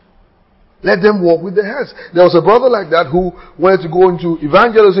 Let them walk with their hands. There was a brother like that who wanted to go into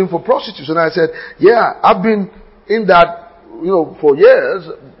evangelism for prostitution. I said, yeah, I've been in that, for years,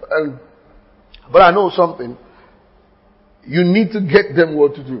 but I know something. You need to get them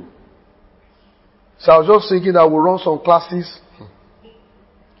what to do. So I was just thinking that we'll run some classes.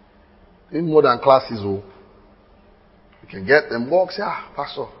 In more than classes, we can get them walks. Yeah,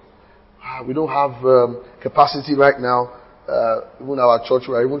 Pastor, we don't have capacity right now. Even our church,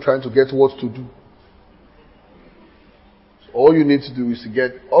 we are even trying to get what to do. So all you need to do is to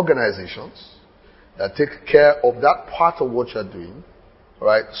get organizations that take care of that part of what you are doing,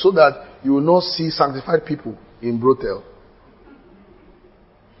 right? So that you will not see sanctified people in brothel.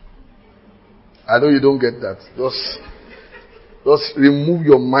 I know you don't get that. Just remove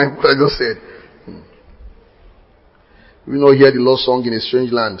your mind what I just said. You not hear the Lord's song in a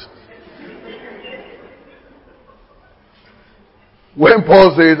strange land. When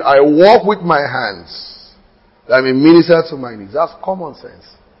Paul says, I walk with my hands, that I may minister to my needs. That's common sense.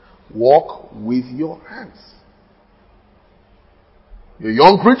 Walk with your hands. You're a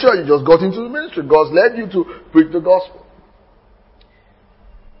young preacher, you just got into the ministry. God's led you to preach the gospel.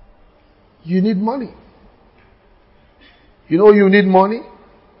 You need money. You know you need money?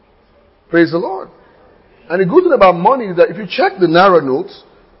 Praise the Lord. And the good thing about money is that if you check the narrow notes,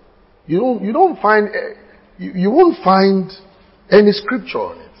 you won't find any scripture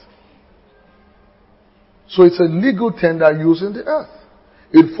on it. So it's a legal tender used in the earth.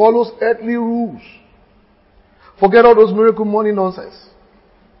 It follows earthly rules. Forget all those miracle money nonsense.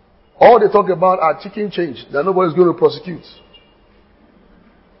 All they talk about are chicken change that nobody's going to prosecute.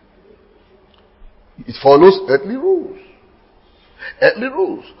 It follows earthly rules. Earthly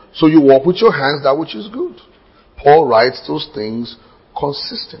rules. So you walk with your hands that which is good. Paul writes those things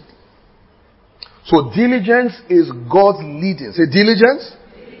consistently. So diligence is God's leading. Say diligence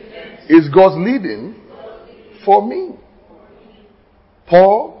is God's leading for me.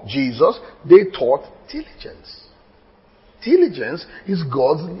 Paul, Jesus, they taught diligence. Diligence is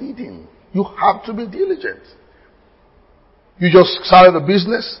God's leading. You have to be diligent. You just started a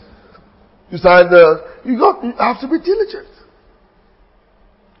business. You have to be diligent.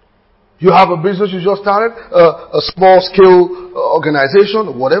 You have a business you just started, a small scale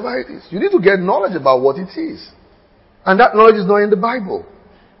organization, whatever it is. You need to get knowledge about what it is. And that knowledge is not in the Bible.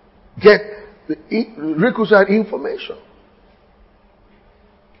 Get the requisite information.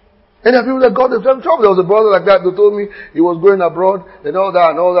 And there are people that got themselves in trouble. There was a brother like that who told me he was going abroad and all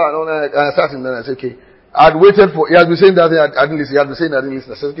that. And I sat him there and I said, okay. I'd waited for, he had been saying that thing, I didn't listen. He had been saying that, I didn't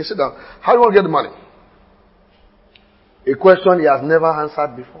listen. I said, okay, sit down. How do you want to get the money? A question he has never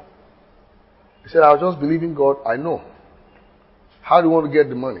answered before. He said, I'll just believe in God. I know. How do you want to get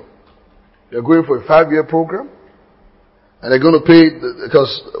the money? You're going for a 5-year program. And they're going to pay,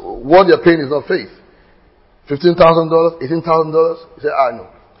 because what they're paying is not faith. $15,000, $18,000. He said, I know.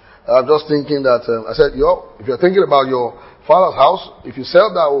 I'm just thinking that, I said, if you're thinking about your father's house, if you sell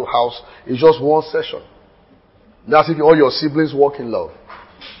that old house, it's just one session. That's if all your siblings walk in love.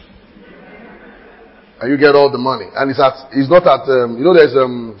 And you get all the money. And it's not at, there's,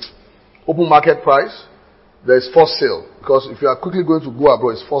 open market price. There's for sale. Because if you are quickly going to go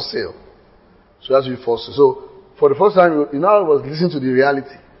abroad, it's for sale. So that's for sale. So, for the first time, I was listening to the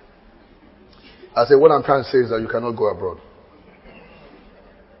reality. I said, what I'm trying to say is that you cannot go abroad.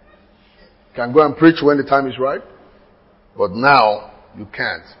 You can go and preach when the time is right. But now, you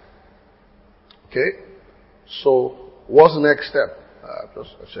can't. Okay? So, what's the next step? I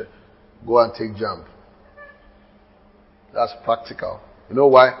said, go and take JAMB. That's practical. You know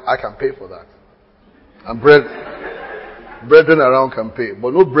why? I can pay for that. And brethren around can pay.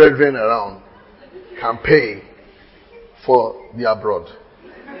 But no brethren around can pay for the abroad.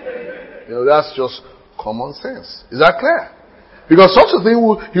 That's just common sense. Is that clear? Because such a thing,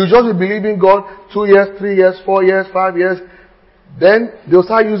 you just be believing God 2 years, 3 years, 4 years, 5 years. Then they'll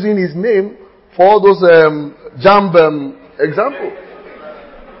start using his name for all those JAMB examples.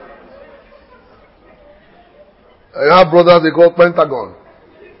 I have brothers they call Pentagon.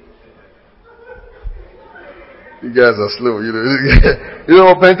 You guys are slow, You know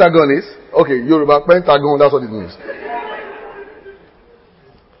what Pentagon is? Okay, Yoruba Pentagon, that's what it means.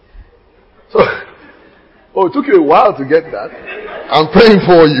 So, it took you a while to get that. I'm praying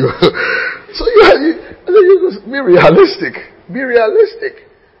for you. So you be realistic. Be realistic.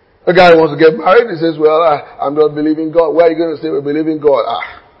 A guy wants to get married, he says, well, I'm not believing God. Where are you going to say we're believing God?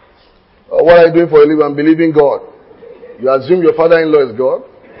 What are you doing for a living? I'm believing God. You assume your father-in-law is God?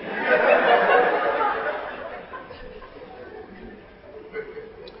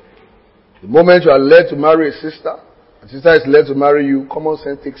 The moment you are led to marry a sister, and sister is led to marry you, common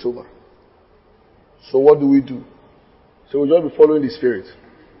sense takes over. So what do we do? So we'll just be following the Spirit.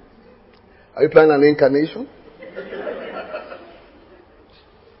 Are you planning an incarnation?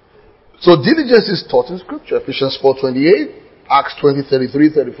 So diligence is taught in Scripture. Ephesians 4:28, Acts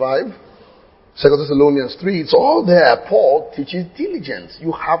 20:33-35, 2 Thessalonians 3. It's all there. Paul teaches diligence.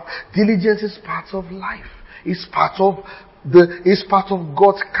 Diligence is part of life. It's part of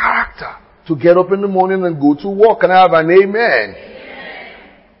God's character. To get up in the morning and go to work. Can I have an amen?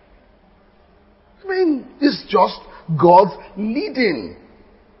 It's just God's leading.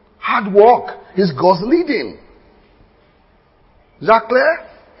 Hard work is God's leading. Is that clear?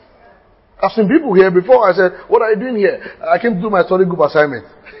 I've seen people here before. I said, what are you doing here? I came to do my study group assignment.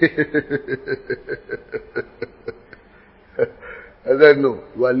 I said, no,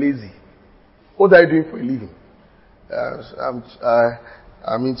 you are lazy. What are you doing for a living?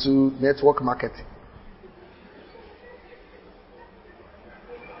 I'm into network marketing.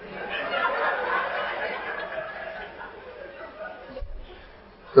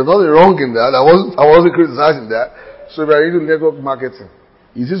 There's nothing wrong in that. I wasn't criticizing that. So if you're into network marketing,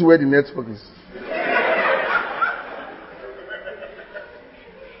 is this where the network is?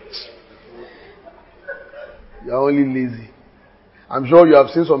 You're only lazy. I'm sure you have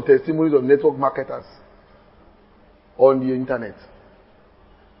seen some testimonies of network marketers on the internet.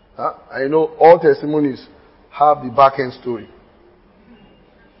 I know all testimonies have the back end story.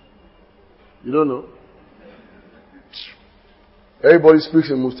 You don't know? Everybody speaks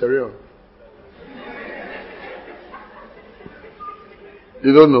in Musterion.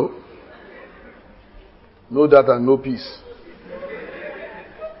 You don't know? No data, no peace.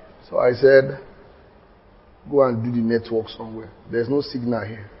 So I said, go and do the network somewhere. There's no signal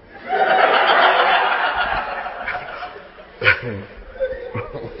here.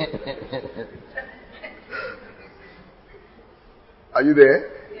 Are you there?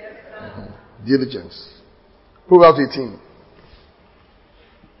 Yes. Diligence. Proverbs 18.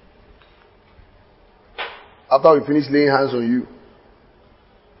 After we finish laying hands on you,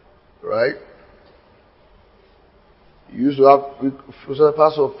 right? You used to have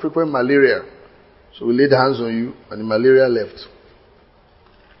parts of frequent malaria. So we laid hands on you and the malaria left.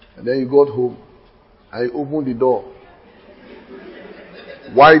 And then you got home and you opened the door.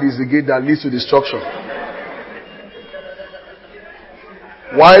 Wide is the gate that leads to destruction.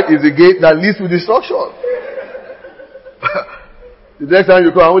 Wide is the gate that leads to destruction. The next time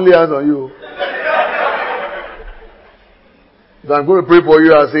you come, I will lay hands on you. So I'm going to pray for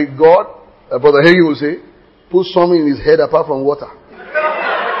you and say, God, Brother Hagin will say, put something in his head apart from water.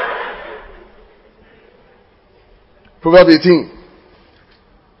 Proverbs 18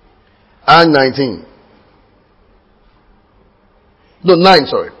 and 19. No, 9,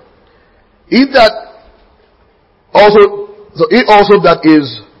 sorry. It also that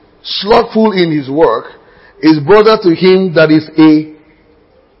is slothful in his work is brother to him that is a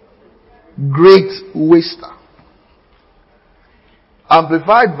great waster.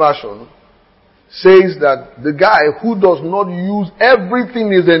 Amplified version says that the guy who does not use everything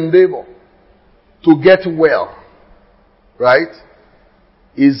in his endeavor to get well, right,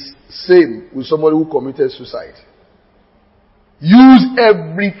 is same with somebody who committed suicide. Use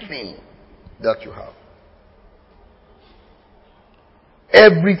everything that you have.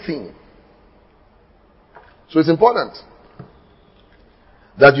 Everything. So it's important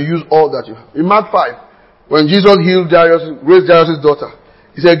that you use all that you have. In Mark 5, when Jesus healed raised Jairus' daughter,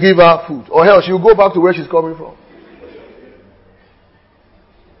 he said, give her food, or else she'll go back to where she's coming from.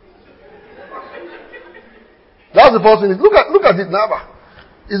 That's the first thing. Look at it now.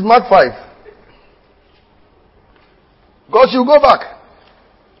 It's Mark 5. God, she'll go back.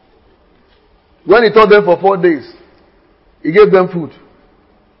 When he taught them for 4 days, he gave them food.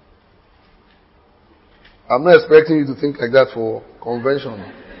 I'm not expecting you to think like that for convention.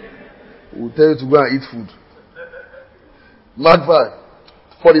 We'll tell you to go and eat food. Mark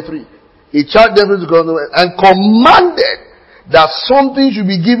 5:43. He charged them to go and commanded that something should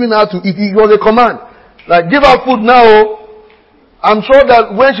be given her to eat. It was a command. Like, give her food now. I'm sure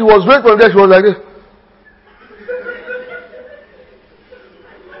that when she was raised from there, she was like this.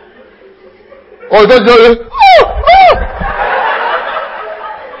 Oh, don't do it.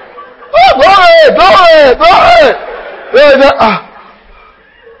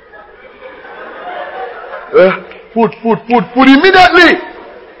 Food immediately.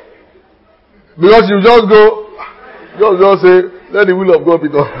 Because you just go, just say, let the will of God be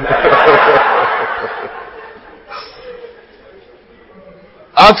done.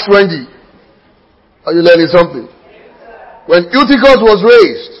 Acts 20. Are you learning something? When Eutychus was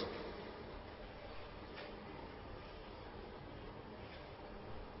raised,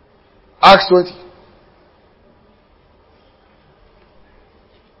 Acts 20.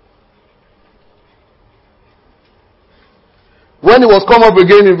 When he was come up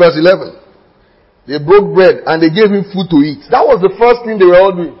again in verse 11, they broke bread and they gave him food to eat. That was the first thing they were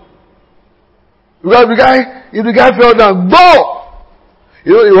all doing. Because if the guy fell down, go!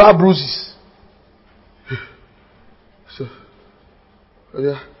 You know, you have bruises. So,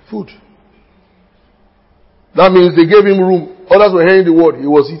 yeah, food. That means they gave him room. Others were hearing the word. He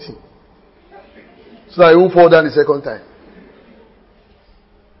was eating. So that he won't fall down the second time.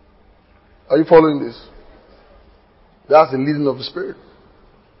 Are you following this? That's the leading of the Spirit.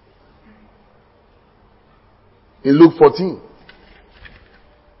 In Luke 14.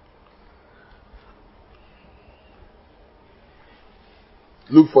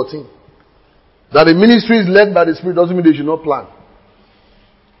 Luke 14. That the ministry is led by the Spirit doesn't mean they should not plan.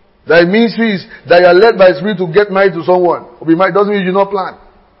 That the ministry is that you are led by the Spirit to get married to someone or be married doesn't mean you should not plan.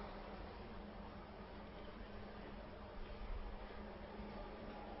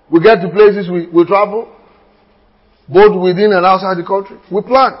 We get to places we travel, both within and outside the country. We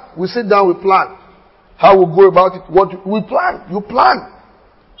plan. We sit down, we plan. How we go about it, we plan. You plan.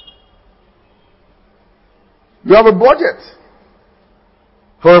 You have a budget.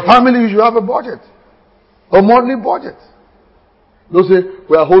 For a family, you should have a budget. A monthly budget. Don't say,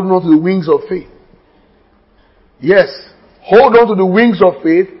 we are holding on to the wings of faith. Yes. Hold on to the wings of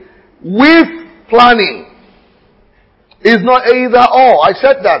faith with planning. It's not either or. I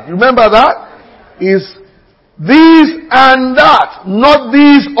said that. Remember that? It's this and that. Not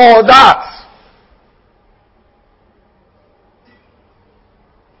this or that.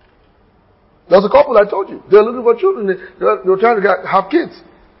 There's a couple I told you. They're looking for children. They were trying to have kids.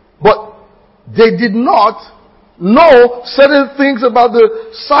 But they did not know certain things about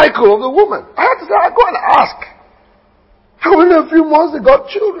the cycle of the woman. I had to say, I go and ask. How in a few months they got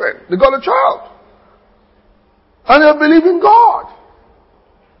children? They got a child. And they believe in God.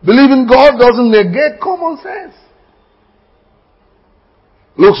 Believing God doesn't negate common sense.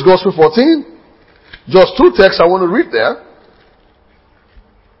 Luke's Gospel 14. Just two texts I want to read there.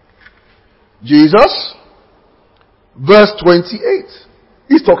 Jesus, verse 28.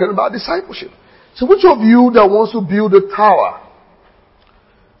 He's talking about discipleship. So which of you that wants to build a tower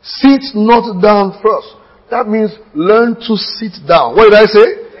sits not down first? That means learn to sit down. What did I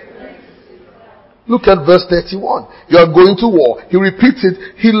say? Look at verse 31. You are going to war. He repeats it.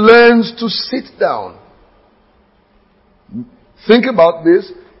 He learns to sit down. Think about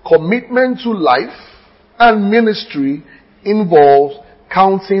this. Commitment to life and ministry involves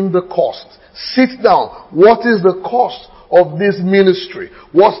counting the cost. Sit down. What is the cost of this ministry?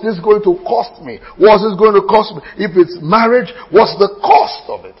 What's this going to cost me? What's this going to cost me? If it's marriage, what's the cost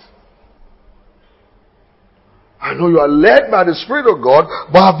of it? I know you are led by the Spirit of God,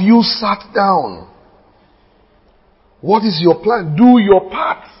 but have you sat down? What is your plan? Do your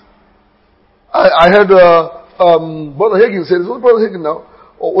part. I heard Brother Hagin say this. What's Brother Hagin now?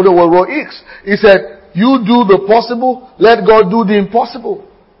 Or the Roy Hicks. He said, you do the possible, let God do the impossible.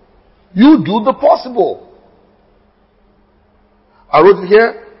 You do the possible. I wrote it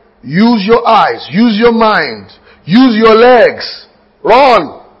here. Use your eyes. Use your mind. Use your legs.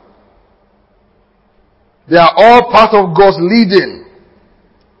 Run. They are all part of God's leading.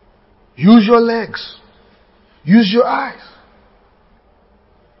 Use your legs. Use your eyes.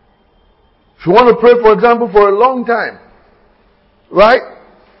 If you want to pray, for example, for a long time, right?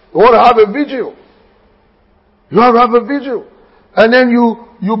 You want to have a vigil. You have to have a vigil. And then you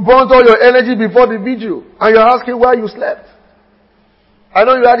burnt all your energy before the vigil. And you're asking why you slept. I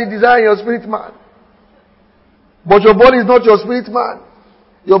know you had a desire in your spirit man. But your body is not your spirit man.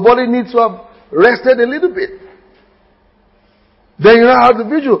 Your body needs to have rested a little bit. Then you now have the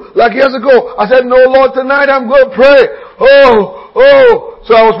vigil. Like years ago, I said, no Lord, tonight I'm going to pray.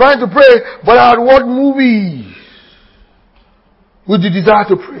 So I was trying to pray, but I had watched movies with the desire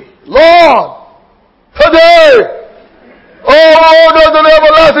to pray. Lord, today, there's an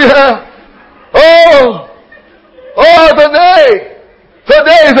everlasting here.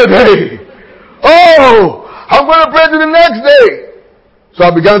 Today is the day. I'm going to pray to the next day. So I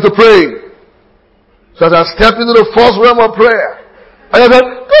began to pray. So as I stepped into the first realm of prayer, and I said,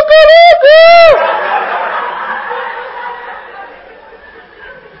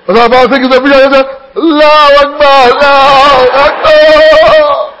 as I was about to take the video, I said, Allahu Akbar, Allahu Akbar.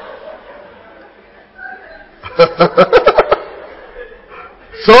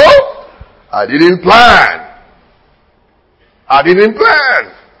 So, I didn't plan.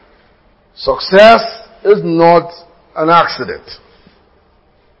 Success is not an accident.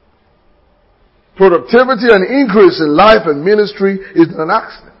 Productivity and increase in life and ministry is not an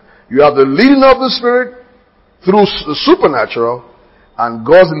accident. You have the leading of the Spirit through the supernatural and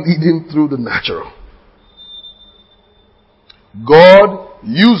God's leading through the natural. God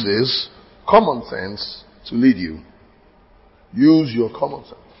uses common sense to lead you. Use your common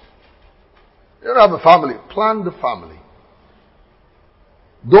sense. You don't have a family. Plan the family.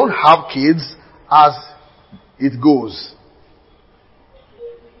 Don't have kids as it goes.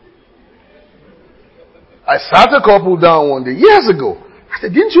 I sat a couple down one day, years ago. I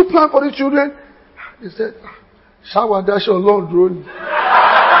said, didn't you plan for the children? They said, shower dash your Lord drone.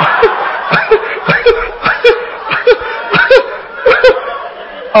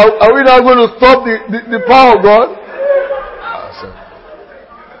 Are we now going to stop the power of God?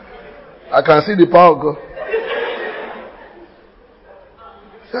 I can see the power of God.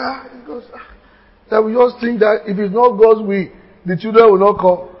 That we just think that if it's not God's will, the children will not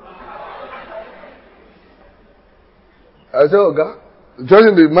come. I said, oh God.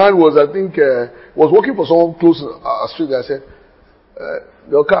 The man was, I think, was working for someone close to our street. I said,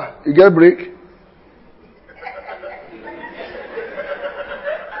 Your car, you get brake?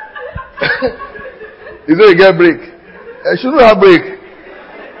 You say you get brake. I shouldn't have brake.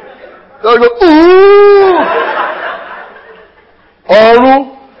 So you go, ooh! Oru.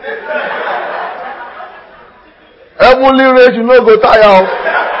 Heavenly race, you know, go tire.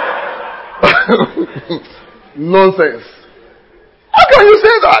 Nonsense. How can you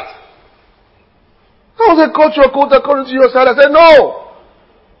say that? That was a cultural code according to your side. I said, no.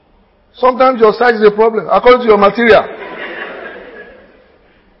 Sometimes your size is a problem according to your material.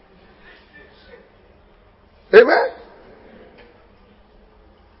 Amen.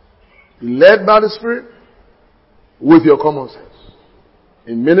 Led by the Spirit with your common sense.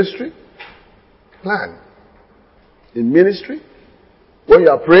 In ministry, plan. In ministry, when you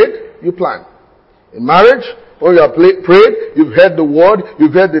are prayed, you plan. In marriage, when you are prayed, you've heard the word,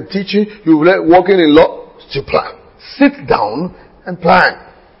 you've heard the teaching, you've heard walking in law, you plan. Sit down and plan.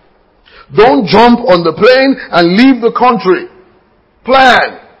 Don't jump on the plane and leave the country.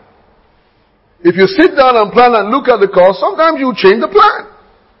 Plan. If you sit down and plan and look at the cost, sometimes you change the plan.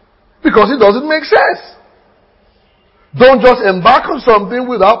 Because it doesn't make sense. Don't just embark on something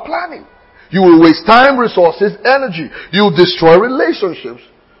without planning. You will waste time, resources, energy. You will destroy relationships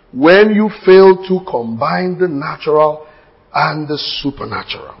when you fail to combine the natural and the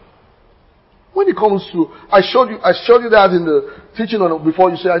supernatural. When it comes to, I showed you that in the teaching on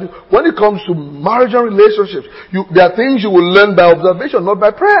before you say I do. When it comes to marriage and relationships, there are things you will learn by observation, not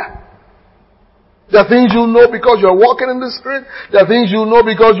by prayer. There are things you know because you are walking in the Spirit. There are things you know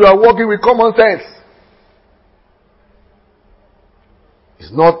because you are walking with common sense.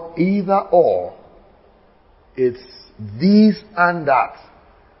 It's not either or. It's these and that.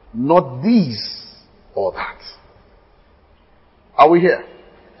 Not these or that. Are we here?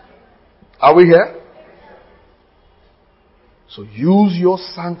 Are we here? So use your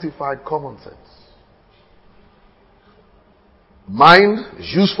sanctified common sense. Mind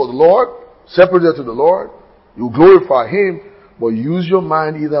is used for the Lord, separated to the Lord. You glorify Him, but use your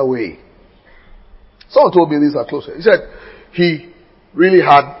mind either way. Someone told me this at closer. He said he really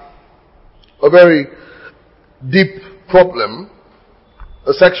had a very deep problem,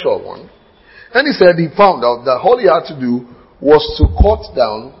 a sexual one. And he said he found out that all he had to do was to cut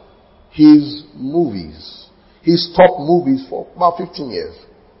down his movies, his top movies for about 15 years.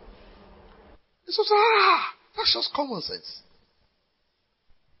 He says, that's just common sense.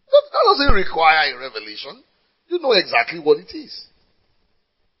 That doesn't require a revelation. You know exactly what it is.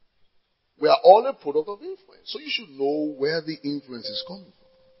 We are all a product of influence. So you should know where the influence is coming from.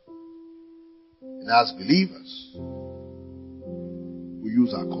 And as believers, we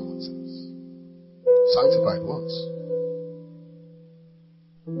use our common sense. Sanctified ones.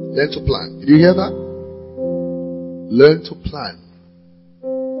 Learn to plan. Did you hear that? Learn to plan.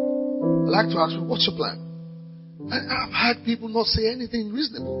 I'd like to ask you, what's your plan? I've had people not say anything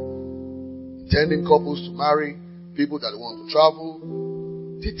reasonable. Intending couples to marry, people that want to travel.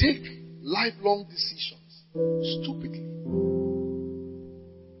 They take lifelong decisions stupidly.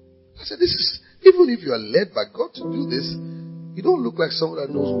 I said, this is, even if you are led by God to do this, you don't look like someone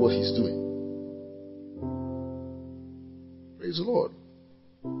that knows what he's doing. Praise the Lord.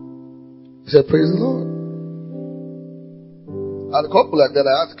 He said, praise the Lord. I had a couple like that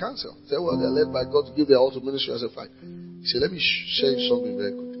I had to cancel. Say, well, they're led by God to give their all to ministry. I said, fine. He said, let me share you something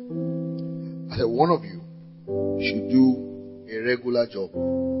very quickly. I said, one of you should do a regular job.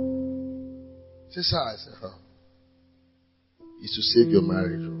 He said, sir, I said, it's to save your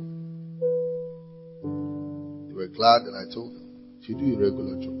marriage. They were glad that I told them, if you do a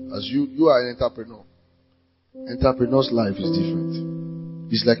regular job. As you are an entrepreneur. Entrepreneur's life is different.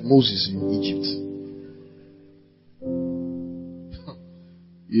 It's like Moses in Egypt.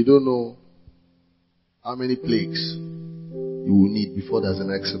 You don't know how many plagues you will need before there's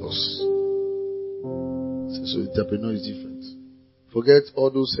an exodus. So entrepreneur is different. Forget all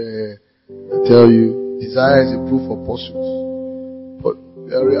those I tell you, desire is a proof of pursuit. But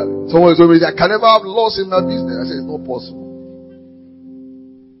someone told me, I can never have loss in that business. I said, it's not possible.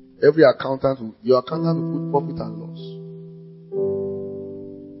 Every accountant, your accountant will put profit and loss.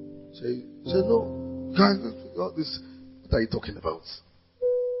 Say no. Guys, what are you talking about?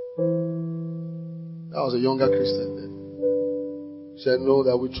 I was a younger Christian then. He said, no,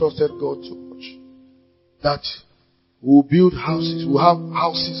 that we trusted God so much that we'll build houses, we'll have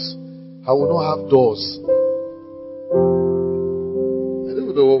houses, and we'll not have doors. I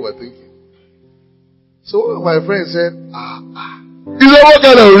don't know what we're thinking. So one of my friends said, he said, what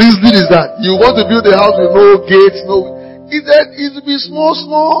kind of reasoning is that? You want to build a house with no gates, no... He said, it will be small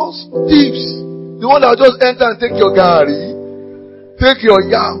thieves. The one that will just enter and take your gari. take your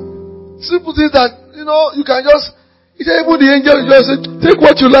yam. Simple things that, you can just, he said, even the angel just said, take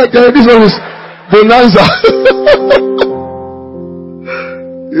what you like, and this one is bonanza.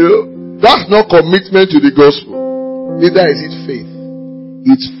 That's not commitment to the gospel. Neither is it faith.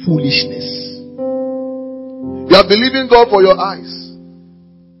 It's foolishness. You are believing God for your eyes.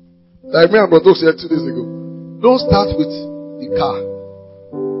 Like me and Brother said 2 days ago. Don't start with the car.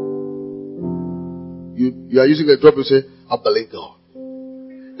 You are using a drop, you say, I believe God.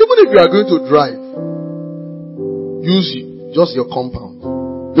 Even if you are going to drive, use just your compound.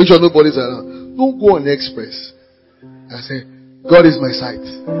 Make sure nobody's around. Don't go on the express and say, God is my sight.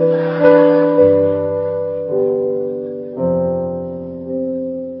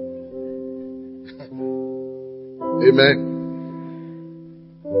 Amen.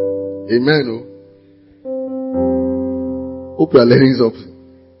 Amen. Hope you are learning something.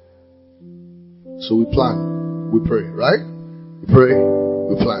 So we plan, we pray, right? We pray,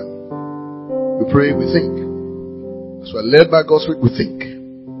 we plan. We pray, we think. As we are led by God's Spirit, we think.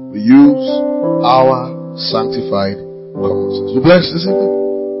 We use our sanctified common sense. We bless this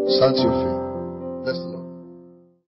evening. Stand to your feet.